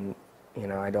 and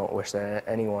I don't wish that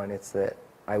anyone, it's that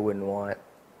I wouldn't want,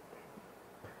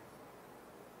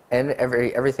 and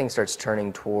everything starts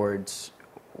turning towards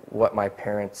what my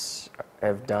parents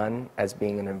have done as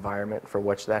being an environment for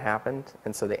which that happened.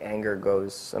 And so the anger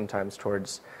goes sometimes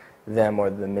towards them or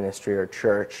the ministry or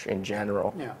church in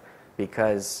general. Yeah.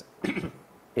 Because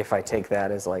if I take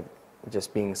that as like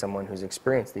just being someone who's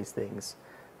experienced these things,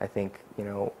 I think,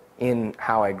 in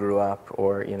how I grew up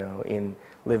or, in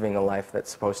living a life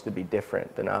that's supposed to be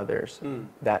different than others,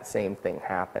 that same thing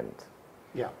happened.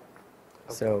 Yeah. Okay.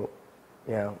 So,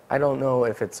 I don't know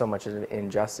if it's so much an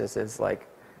injustice as like,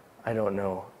 I don't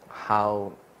know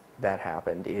how that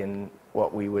happened in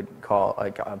what we would call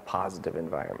like a positive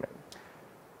environment.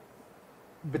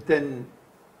 But then,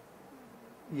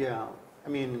 I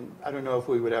mean, I don't know if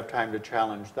we would have time to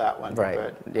challenge that one.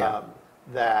 Right,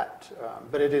 but,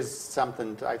 but it is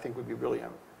something I think would be really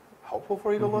helpful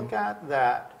for you to look at,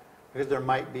 that because there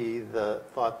might be the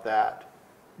thought that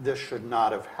this should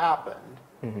not have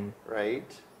happened,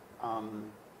 right?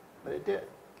 But it did.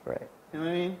 Right. You know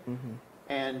what I mean?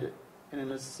 And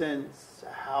in a sense,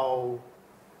 how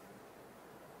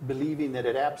believing that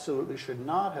it absolutely should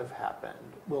not have happened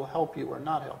will help you or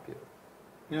not help you.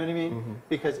 You know what I mean?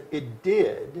 Because it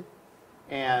did,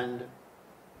 and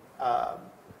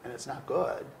it's not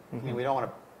good. I mean, we don't want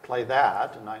to play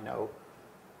that, and I know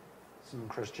some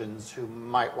Christians who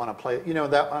might want to play,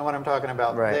 that what I'm talking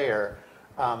about there.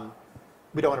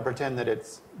 We don't want to pretend that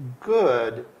it's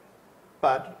good,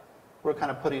 but we're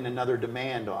kind of putting another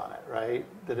demand on it, right?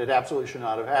 That it absolutely should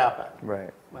not have happened.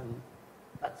 Right. When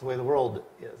that's the way the world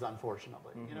is,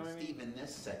 unfortunately. You know what I mean? Steve, in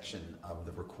this section of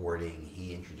the recording,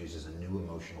 he introduces a new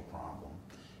emotional problem,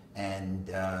 and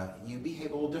you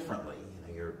behave a little differently.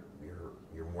 You're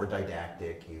more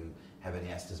didactic. You haven't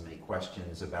asked as many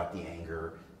questions about the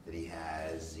anger that he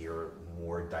has. You're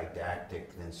more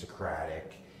didactic than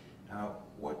Socratic.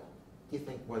 What do you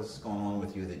think was going on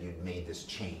with you that you'd made this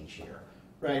change here?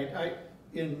 Right.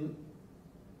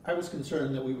 I was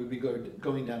concerned that we would be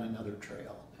going down another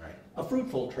trail. Right. A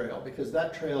fruitful trail, because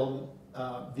that trail,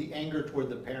 the anger toward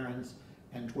the parents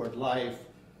and toward life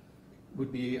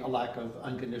would be a lack of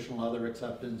unconditional other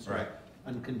acceptance, right, or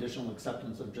unconditional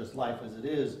acceptance of just life as it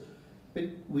is. But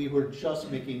we were just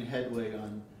making headway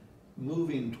on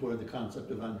moving toward the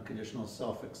concept of unconditional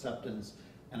self-acceptance,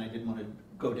 and I didn't want to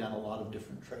go down a lot of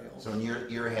different trails. So in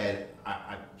your head,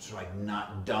 I'm sort of like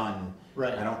not done.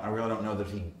 Right. I really don't know that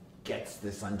he gets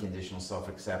this unconditional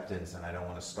self-acceptance, and I don't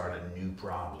want to start a new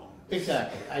problem.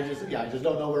 Exactly. I just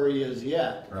don't know where he is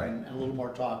yet. Right. And a little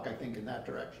more talk, I think, in that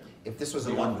direction. If this was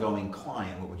an ongoing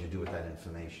client, what would you do with that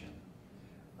information?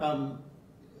 About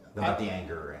the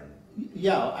anger and...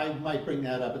 Yeah, I might bring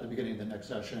that up at the beginning of the next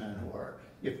session, or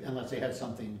unless they had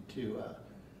something to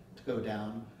go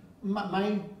down.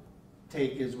 My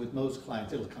take is with most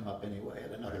clients, it'll come up anyway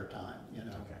at another time. Okay.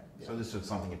 Yeah. So this is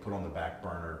something you put on the back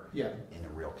burner in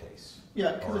a real case.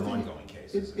 Yeah, or an ongoing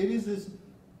case. It is this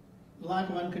lack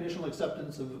of unconditional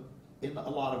acceptance in a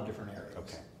lot of different areas.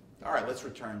 Okay. All right, let's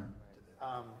return.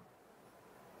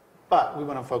 But we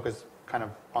want to focus kind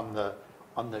of on the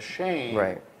shame,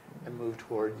 right, and move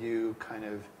toward you kind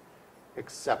of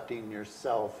accepting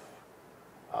yourself,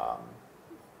 no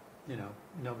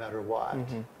matter what.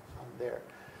 There.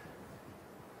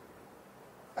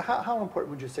 How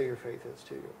important would you say your faith is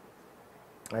to you?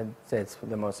 I'd say it's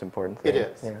the most important thing.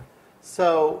 It is. Yeah.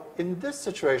 So in this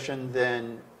situation,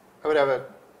 then, I would have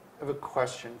a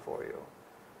question for you.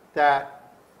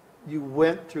 That you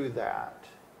went through that,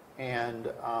 and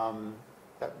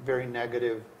that very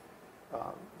negative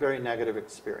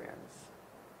experience.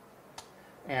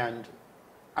 And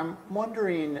I'm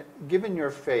wondering, given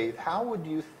your faith, how would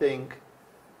you think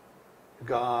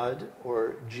God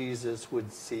or Jesus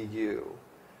would see you?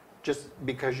 Just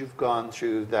because you've gone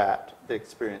through the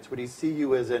experience. Would he see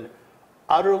you as an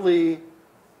utterly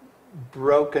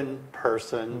broken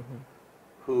person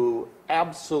who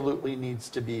absolutely needs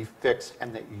to be fixed,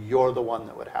 and that you're the one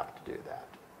that would have to do that?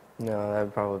 No, that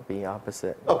would probably be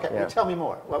opposite. Okay, yeah. Well, tell me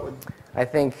more. What would... I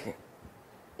think,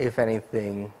 if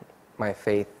anything, my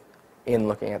faith in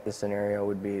looking at the scenario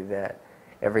would be that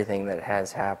everything that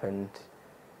has happened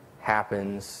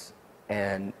happens,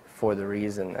 and for the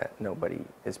reason that nobody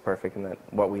is perfect, and that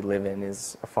what we live in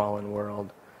is a fallen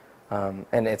world.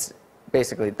 And it's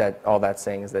basically that all that's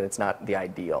saying is that it's not the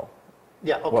ideal.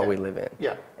 what we live in.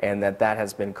 Yeah. And that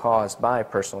has been caused by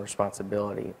personal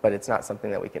responsibility, but it's not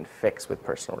something that we can fix with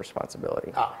personal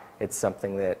responsibility. It's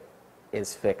something that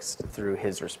is fixed through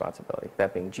his responsibility,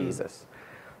 that being Jesus.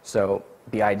 So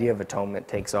the idea of atonement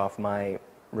takes off my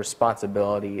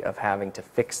responsibility of having to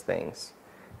fix things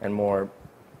and more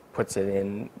puts it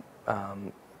in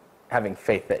having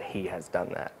faith that he has done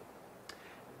that.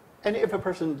 And if a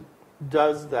person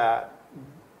does that,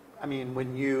 I mean,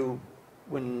 when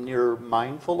you're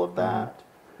mindful of that,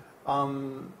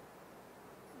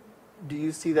 do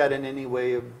you see that in any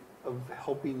way of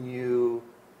helping you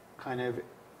kind of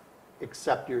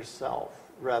accept yourself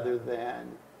rather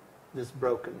than this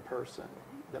broken person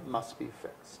that must be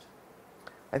fixed?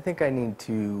 I think I need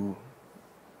to,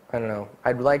 I don't know,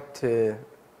 I'd like to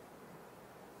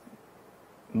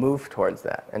move towards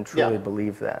that and truly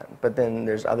believe that. But then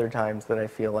there's other times that I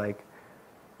feel like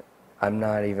I'm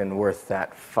not even worth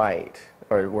that fight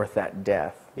or worth that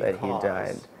death that he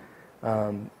died.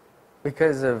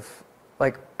 Because of,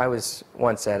 like, I was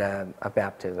once at a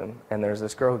baptism, and there was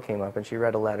this girl who came up and she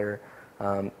read a letter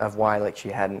of why, like, she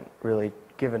hadn't really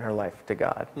given her life to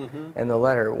God. And the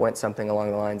letter went something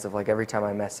along the lines of, like, every time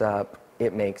I mess up,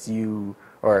 it makes you,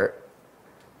 or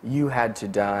you had to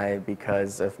die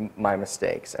because of my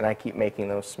mistakes, and I keep making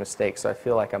those mistakes, so I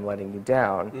feel like I'm letting you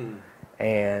down,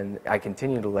 and I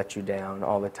continue to let you down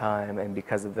all the time, and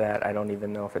because of that, I don't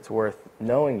even know if it's worth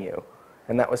knowing you.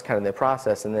 And that was kind of the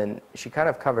process, and then she kind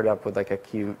of covered up with, like, a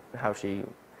cute, how she,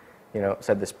 you know,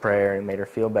 said this prayer and made her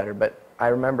feel better, but I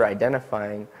remember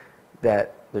identifying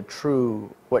that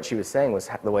what she was saying was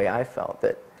the way I felt,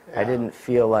 that I didn't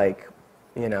feel like,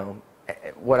 you know,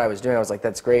 what I was doing, I was like,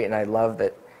 that's great, and I love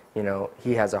that, you know,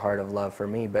 he has a heart of love for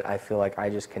me, but I feel like I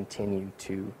just continue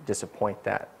to disappoint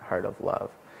that heart of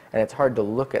love. And it's hard to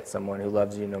look at someone who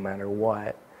loves you no matter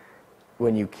what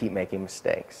when you keep making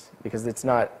mistakes, because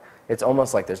it's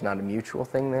almost like there's not a mutual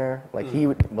thing there. Like, he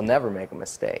will never make a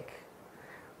mistake,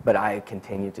 but I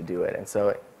continue to do it. And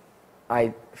so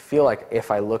I feel like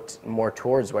if I looked more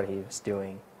towards what he was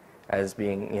doing as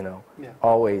being, you know,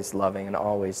 always loving and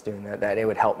always doing that it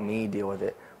would help me deal with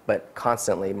it. But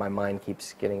constantly my mind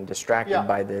keeps getting distracted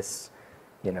by this,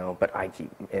 you know, but I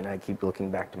keep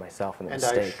looking back to myself and the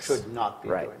mistakes. I should not be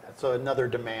doing that. So another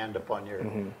demand upon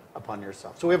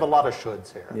yourself. So we have a lot of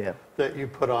shoulds here that you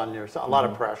put on yourself, a lot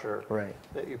of pressure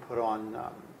that you put on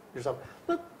yourself.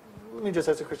 Let me just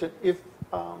ask a question. If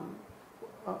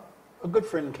a good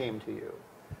friend came to you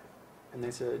and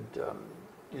they said,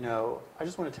 you know, I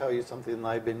just want to tell you something that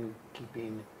I've been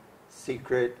keeping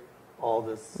secret all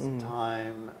this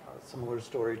time, a similar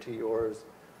story to yours,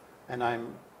 and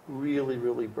I'm really,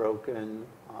 really broken.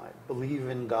 I believe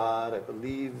in God. I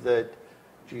believe that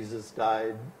Jesus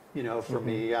died, you know, for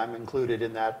me. I'm included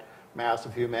in that mass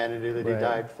of humanity that he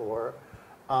died for.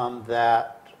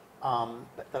 That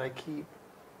I keep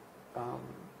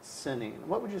sinning.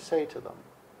 What would you say to them?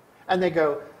 And they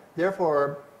go,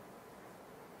 therefore,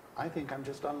 I think I'm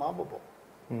just unlovable.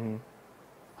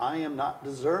 I am not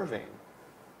deserving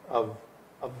of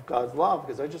God's love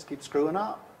because I just keep screwing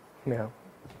up. Yeah.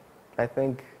 I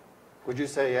think... Would you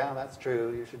say, yeah, that's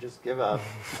true, you should just give up?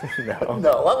 No.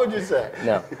 No, what would you say?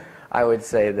 No. I would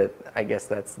say that, I guess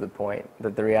that's the point,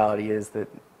 that the reality is that,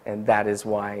 and that is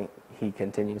why he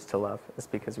continues to love, is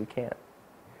because we can't.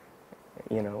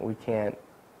 You know, we can't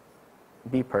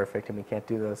be perfect and we can't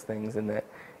do those things, and that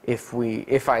if we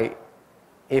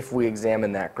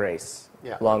examine that grace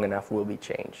long enough, we'll be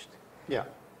changed. Yeah.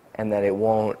 And that it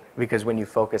won't, because when you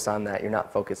focus on that, you're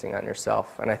not focusing on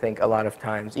yourself. And I think a lot of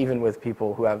times, even with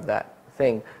people who have that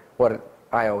thing, what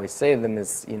I always say to them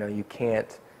is, you know, you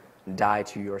can't die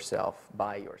to yourself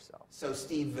by yourself. So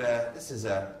Steve, this is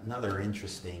another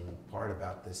interesting part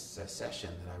about this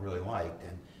session that I really liked.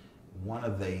 And one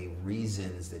of the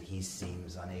reasons that he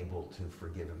seems unable to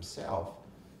forgive himself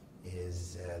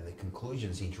is the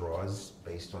conclusions he draws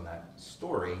based on that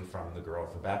story from the girl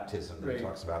at the baptism that he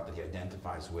talks about, that he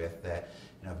identifies with, that,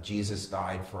 you know, if Jesus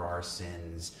died for our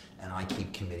sins and I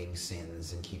keep committing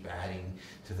sins and keep adding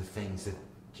to the things that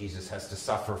Jesus has to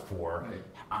suffer for,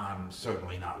 I'm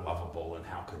certainly not lovable, and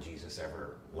how could Jesus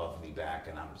ever love me back,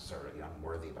 and I'm certainly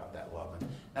unworthy about that love. And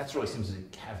that really seems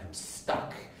to have him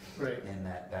stuck in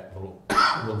that little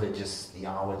religious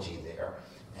theology there.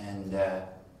 And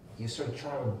you sort of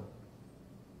try to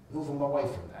move him away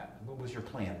from that. What was your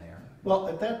plan there? Well,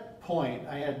 at that point,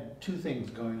 I had two things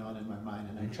going on in my mind,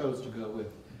 and I chose to go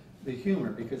with the humor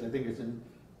because I think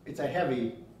it's a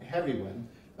heavy one.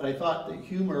 But I thought that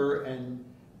humor and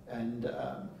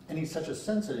he's such a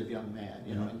sensitive young man,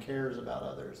 you know, and cares about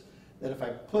others, that if I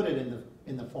put it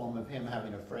in the form of him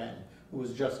having a friend who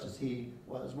was just as he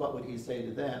was, what would he say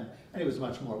to them? And he was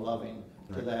much more loving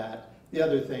to that. The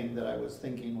other thing that I was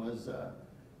thinking was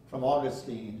from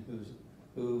Augustine,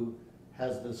 who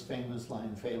has this famous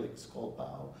line, Felix culpa,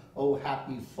 oh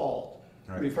happy fault,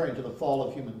 referring to the fall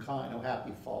of humankind, oh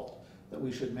happy fault, that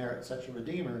we should merit such a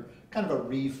Redeemer, kind of a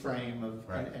reframe of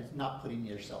and not putting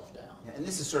yourself down. Yeah, and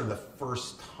this is sort of the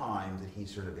first time that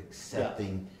he's sort of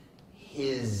accepting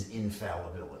his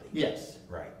infallibility. Yes.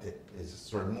 Right, that is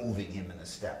sort of moving him in a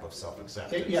step of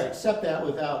self-acceptance. Yeah, accept that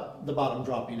without the bottom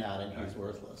dropping out and he's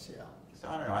worthless, So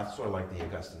I don't know, I sort of like the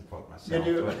Augustine quote myself.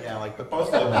 You do? But, yeah, like, but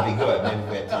both of them would be good. Maybe if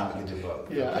we had time, we could do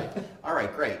both. Yeah. Okay. All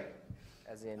right, great.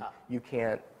 As in, you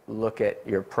can't look at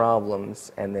your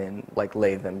problems and then like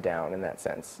lay them down in that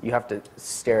sense. You have to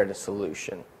stare at a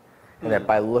solution. And that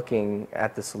by looking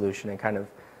at the solution and kind of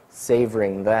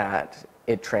savoring that,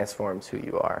 it transforms who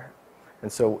you are.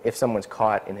 And so if someone's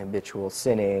caught in habitual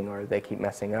sinning or they keep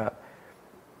messing up,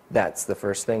 that's the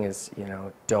first thing is, you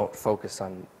know, don't focus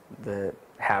on the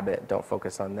habit, don't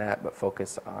focus on that, but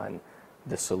focus on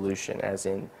the solution, as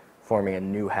in forming a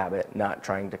new habit, not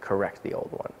trying to correct the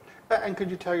old one. And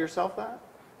could you tell yourself that?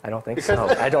 I don't think so.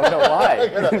 I don't know why.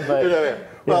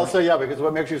 Because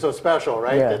what makes you so special,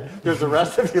 right? Yeah. There's the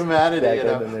rest of humanity,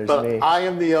 Exactly, and there's but me. I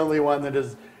am the only one that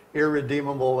is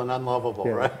irredeemable and unlovable,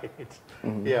 right?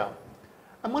 Yeah.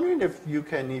 I'm wondering if you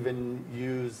can even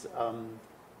use,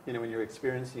 you know, when you're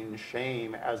experiencing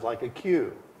shame as like a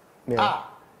cue.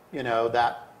 You know,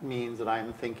 that means that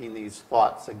I'm thinking these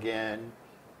thoughts again.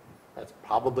 That's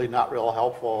probably not real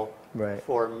helpful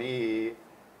for me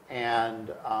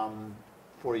and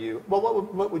for you. Well,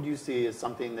 what would you see as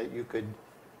something that you could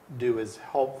do as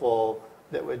helpful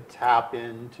that would tap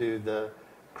into the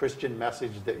Christian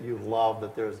message that you love,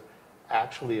 that there's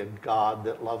actually a God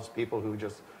that loves people who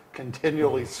just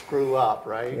continually screw up,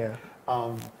 right? Yeah.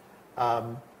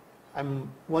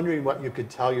 I'm wondering what you could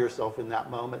tell yourself in that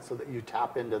moment so that you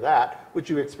tap into that, which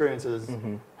you experience as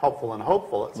helpful and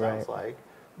hopeful, it sounds like,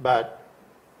 but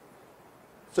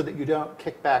so that you don't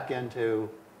kick back into,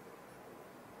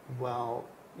 well,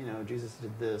 you know, Jesus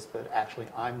did this, but actually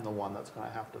I'm the one that's going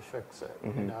to have to fix it,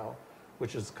 you know,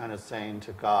 which is kind of saying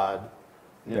to God,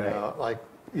 you know, like,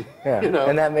 you know,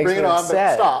 and that makes bring me it on,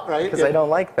 upset, but stop, right? Because I don't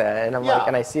like that, and I'm like,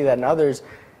 and I see that in others,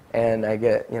 and I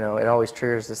get, you know, it always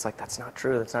triggers this, like, that's not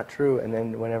true, and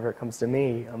then whenever it comes to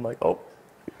me, I'm like, oh.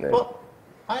 Well,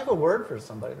 I have a word for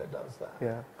somebody that does that.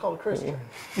 Yeah. Called Christian.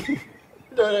 You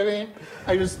know what I mean?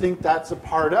 I just think that's a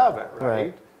part of it,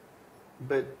 right?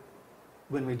 But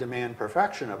when we demand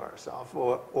perfection of ourselves,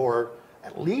 or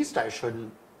at least I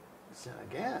shouldn't sin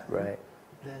again,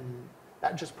 then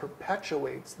that just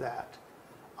perpetuates that.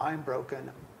 I'm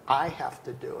broken, I have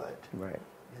to do it, you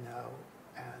know,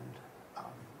 and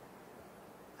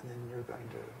then you're going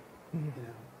to, you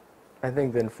know. I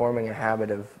think then forming a habit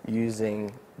of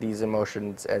using these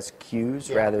emotions as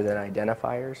cues rather than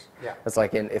identifiers. It's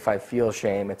like if I feel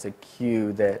shame, it's a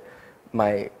cue that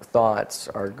my thoughts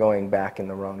are going back in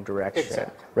the wrong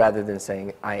direction, rather than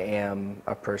saying I am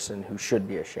a person who should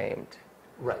be ashamed.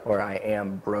 Or I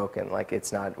am broken. Like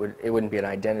it's not. It wouldn't be an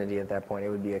identity at that point. It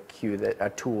would be a cue, a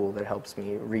tool that helps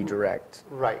me redirect.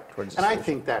 Towards and I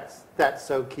think that's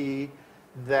so key,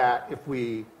 that if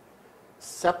we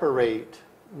separate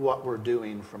what we're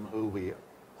doing from who we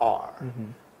are,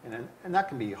 and that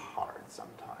can be hard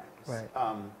sometimes.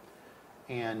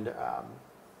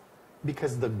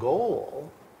 Because the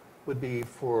goal would be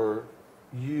for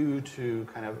you to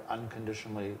kind of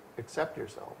unconditionally accept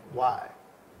yourself. Why?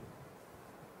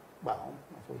 Well,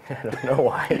 I don't know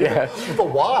why. The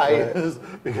why is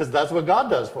because that's what God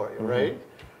does for you, right?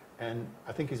 And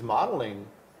I think He's modeling,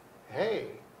 hey,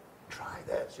 try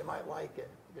this, you might like it,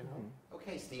 you know.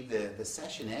 Okay, Steve, the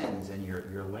session ends, and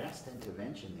your last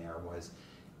intervention there was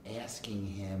asking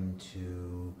him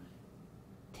to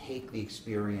take the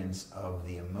experience of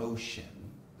the emotion,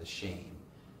 the shame,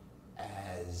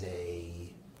 as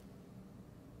a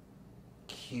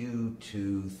cue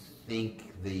to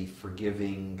think the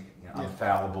forgiving, you know, I'm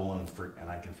fallible and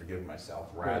I can forgive myself,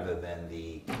 rather than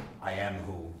the I am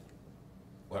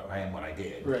what I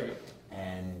did.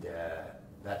 And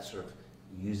that sort of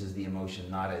uses the emotion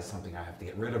not as something I have to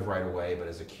get rid of right away, but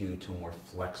as a cue to a more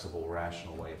flexible,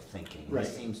 rational way of thinking. He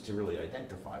seems to really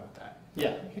identify with that.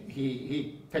 Yeah,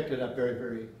 he picked it up very,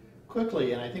 very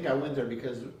quickly, and I think I went there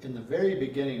because in the very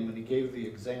beginning, when he gave the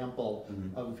example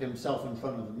of himself in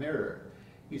front of the mirror,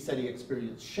 he said he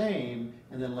experienced shame,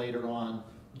 and then later on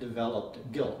developed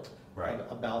guilt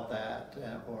about that,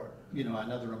 or you know,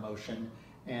 another emotion,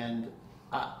 and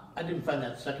I didn't find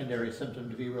that secondary symptom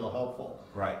to be real helpful.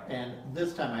 And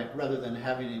this time, rather than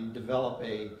having him develop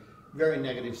a very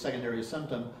negative secondary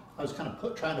symptom, I was kind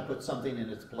of trying to put something in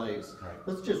its place. Right.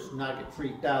 Let's just not get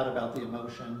freaked out about the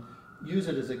emotion, use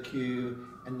it as a cue,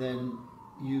 and then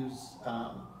use,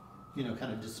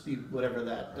 kind of dispute whatever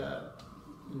that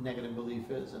negative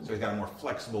belief is. And so he's got a more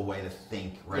flexible way to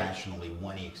think rationally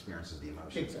when he experiences the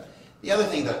emotion. Exactly. The other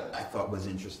thing that I thought was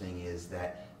interesting is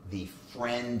that the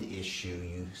friend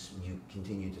issue you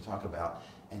continued to talk about,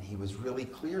 and he was really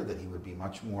clear that he would be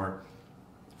much more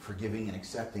forgiving and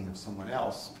accepting of someone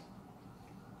else.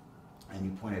 And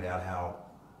you pointed out how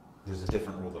there's a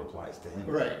different rule that applies to him.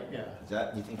 Right,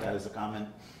 yeah. You think that is a common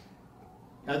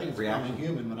I think it's reaction? common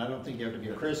human, but I don't think you have to be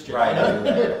a Christian. Right.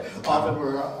 Often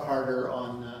we're harder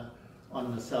on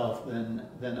the self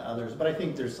than others. But I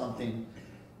think there's something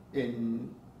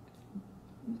in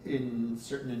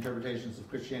certain interpretations of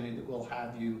Christianity that will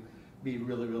have you be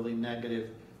really, really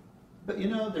negative. But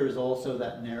there's also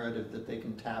that narrative that they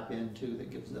can tap into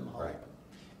that gives them hope. Right.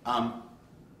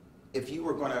 If you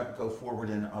were going to go forward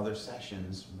in other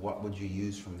sessions, what would you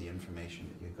use from the information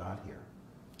that you got here?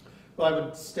 Well, I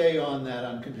would stay on that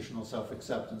unconditional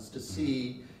self-acceptance to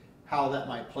see how that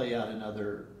might play out in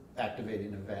other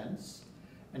activating events.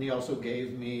 And he also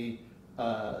gave me,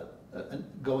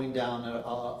 going down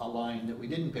a line that we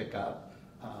didn't pick up,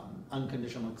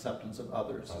 unconditional acceptance of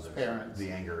others as parents.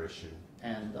 The anger issue.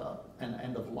 And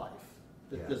end of life.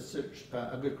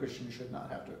 That a good Christian should not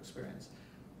have to experience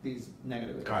these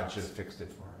negative events. God should have fixed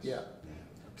it for us. Yeah.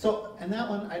 So, and that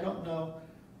one, I don't know.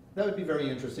 That would be very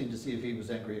interesting to see if he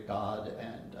was angry at God,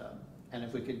 and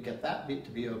if we could get that to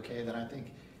be okay, then I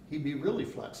think he'd be really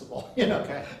flexible.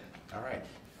 Okay. All right.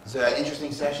 It's an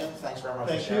interesting session. Thanks very much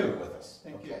for sharing it with us.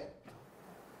 Thank you.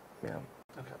 Yeah.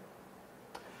 Okay.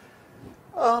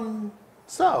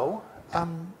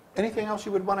 Anything else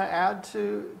you would want to add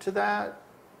to that?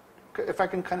 If I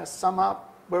can kind of sum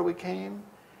up where we came,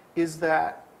 is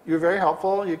that you're very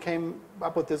helpful. You came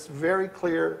up with this very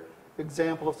clear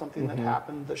example of something that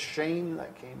happened, the shame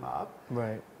that came up.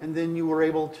 Right. And then you were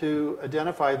able to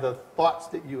identify the thoughts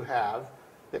that you have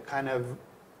that kind of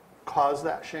cause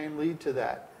that shame, lead to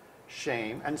that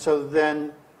shame. And so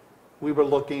then we were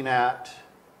looking at,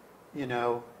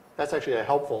 that's actually a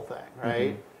helpful thing,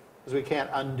 right? Because we can't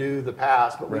undo the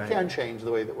past, but we can change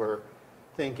the way that we're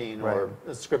thinking, or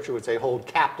as Scripture would say, hold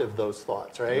captive those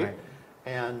thoughts, right?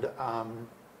 And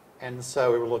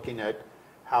so we were looking at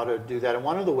how to do that. And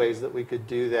one of the ways that we could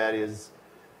do that is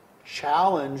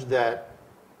challenge that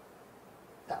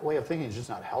way of thinking is just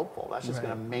not helpful. That's just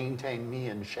going to maintain me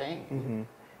in shame.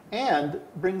 And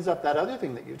brings up that other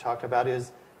thing that you talked about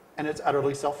and it's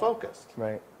utterly self-focused.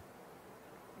 Right.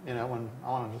 When I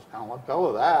want to just kind of let go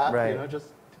of that, just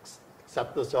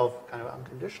accept the self kind of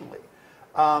unconditionally.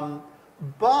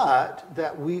 But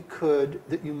that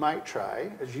you might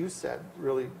try, as you said,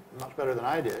 really much better than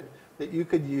I did, that you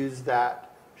could use that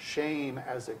shame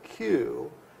as a cue,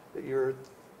 that your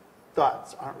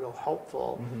thoughts aren't real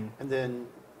helpful, and then,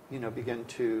 begin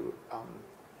to,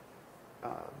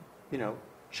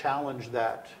 challenge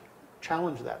that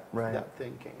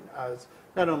thinking as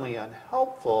not only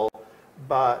unhelpful,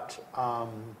 but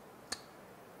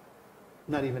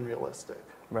not even realistic.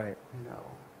 Right.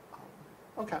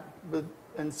 Okay.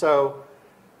 And so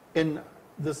in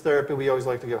this therapy, we always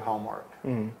like to give homework.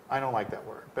 I don't like that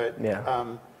word, but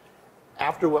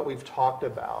after what we've talked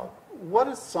about, what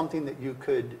is something that you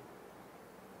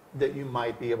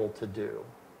might be able to do,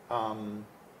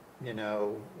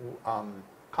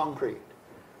 concrete,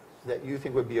 that you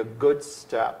think would be a good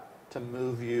step to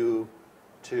move you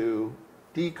to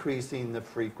decreasing the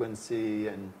frequency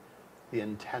and the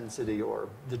intensity or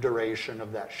the duration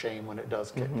of that shame when it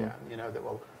does kick in, that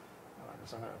will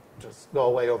it's not going to just go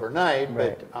away overnight,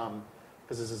 but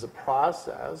because this is a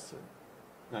process.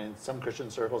 In some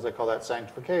Christian circles, they call that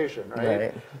sanctification,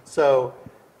 right? So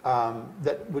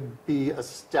that would be a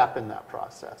step in that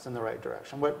process in the right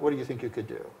direction. What do you think you could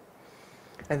do?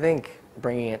 I think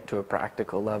bringing it to a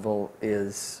practical level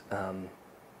is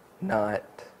not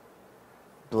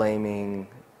blaming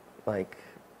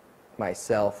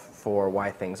myself for why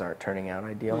things aren't turning out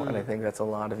ideal. And I think that's a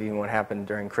lot of even what happened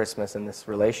during Christmas in this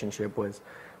relationship was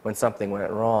when something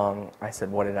went wrong, I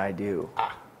said, what did I do?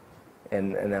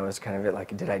 And that was kind of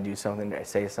it, did I do something? Did I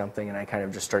say something? And I kind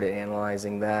of just started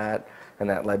analyzing that, and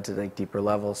that led to deeper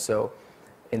levels. So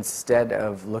instead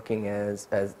of looking as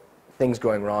things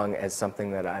going wrong as something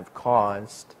that I've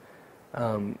caused,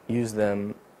 use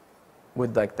them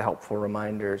with the helpful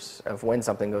reminders of when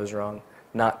something goes wrong,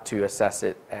 not to assess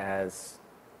it as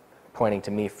pointing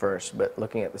to me first, but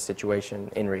looking at the situation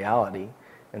in reality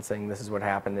and saying this is what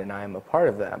happened and I am a part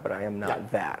of that, but I am not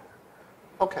that.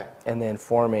 Okay. And then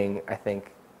forming, I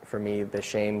think, for me, the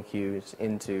shame cues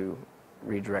into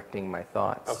redirecting my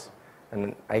thoughts. Okay.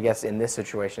 And I guess in this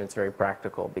situation, it's very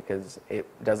practical because it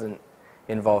doesn't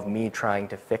involve me trying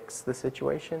to fix the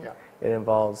situation. Yeah. It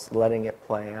involves letting it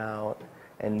play out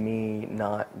and me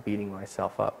not beating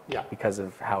myself up because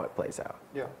of how it plays out.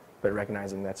 Yeah. But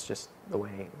recognizing that's just the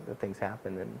way that things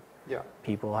happen, and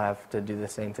people have to do the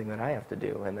same thing that I have to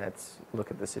do, and that's look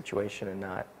at the situation and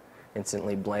not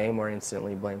instantly blame or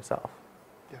instantly blame self.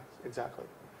 Yes, exactly.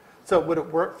 So would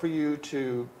it work for you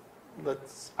to,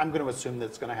 I'm going to assume that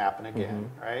it's going to happen again,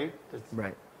 right?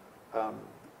 Right.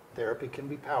 Therapy can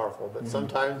be powerful, but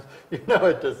sometimes, it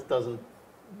just doesn't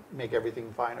make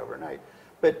everything fine overnight.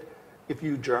 But if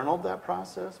you journaled that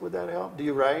process, would that help? Do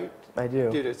you write? I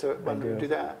do. So when do you do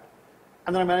that?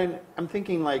 And then I'm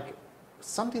thinking like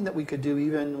something that we could do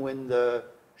even when the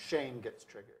shame gets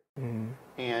triggered.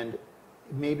 And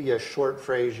maybe a short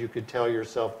phrase you could tell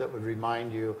yourself that would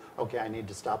remind you, okay, I need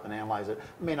to stop and analyze it.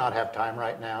 I may not have time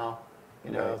right now,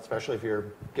 especially if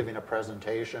you're giving a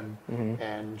presentation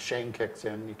and shame kicks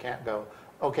in. You can't go,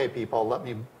 okay, people, let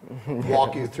me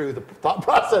walk you through the thought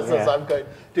processes I'm going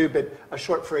to do. But a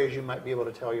short phrase you might be able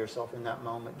to tell yourself in that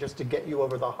moment just to get you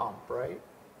over the hump, right?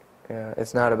 Yeah,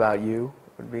 it's not about you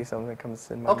would be something that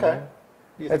comes in my mind. Okay.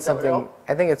 You think that would help?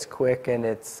 I think it's quick, and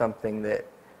it's something that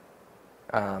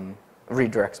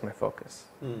redirects my focus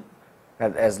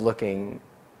as looking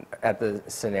at the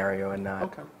scenario and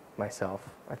not myself.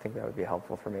 I think that would be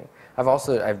helpful for me.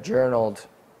 I've journaled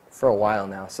for a while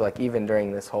now, so like even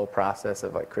during this whole process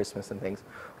of like Christmas and things,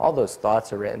 all those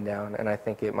thoughts are written down, and I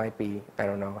think it might be, I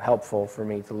don't know, helpful for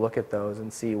me to look at those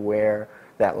and see where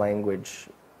that language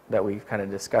that we've kind of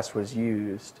discussed was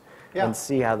used, and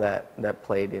see how that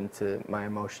played into my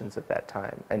emotions at that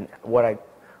time, and what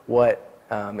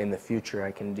in the future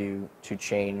I can do to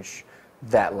change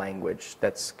that language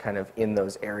that's kind of in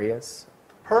those areas.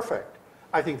 Perfect.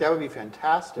 I think that would be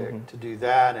fantastic to do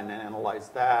that and then analyze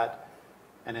that.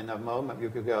 And in the moment you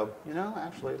could go,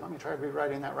 actually, let me try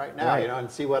rewriting that right now, and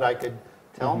see what I could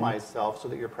tell myself so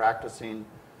that you're practicing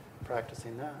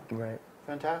that. Right.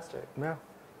 Fantastic. Yeah.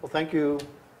 Well, thank you.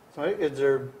 So is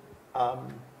there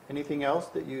anything else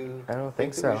that you I don't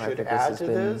think so. that we should I think add this to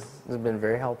this? This has been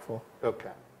very helpful.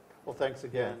 Okay. Well, thanks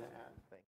again.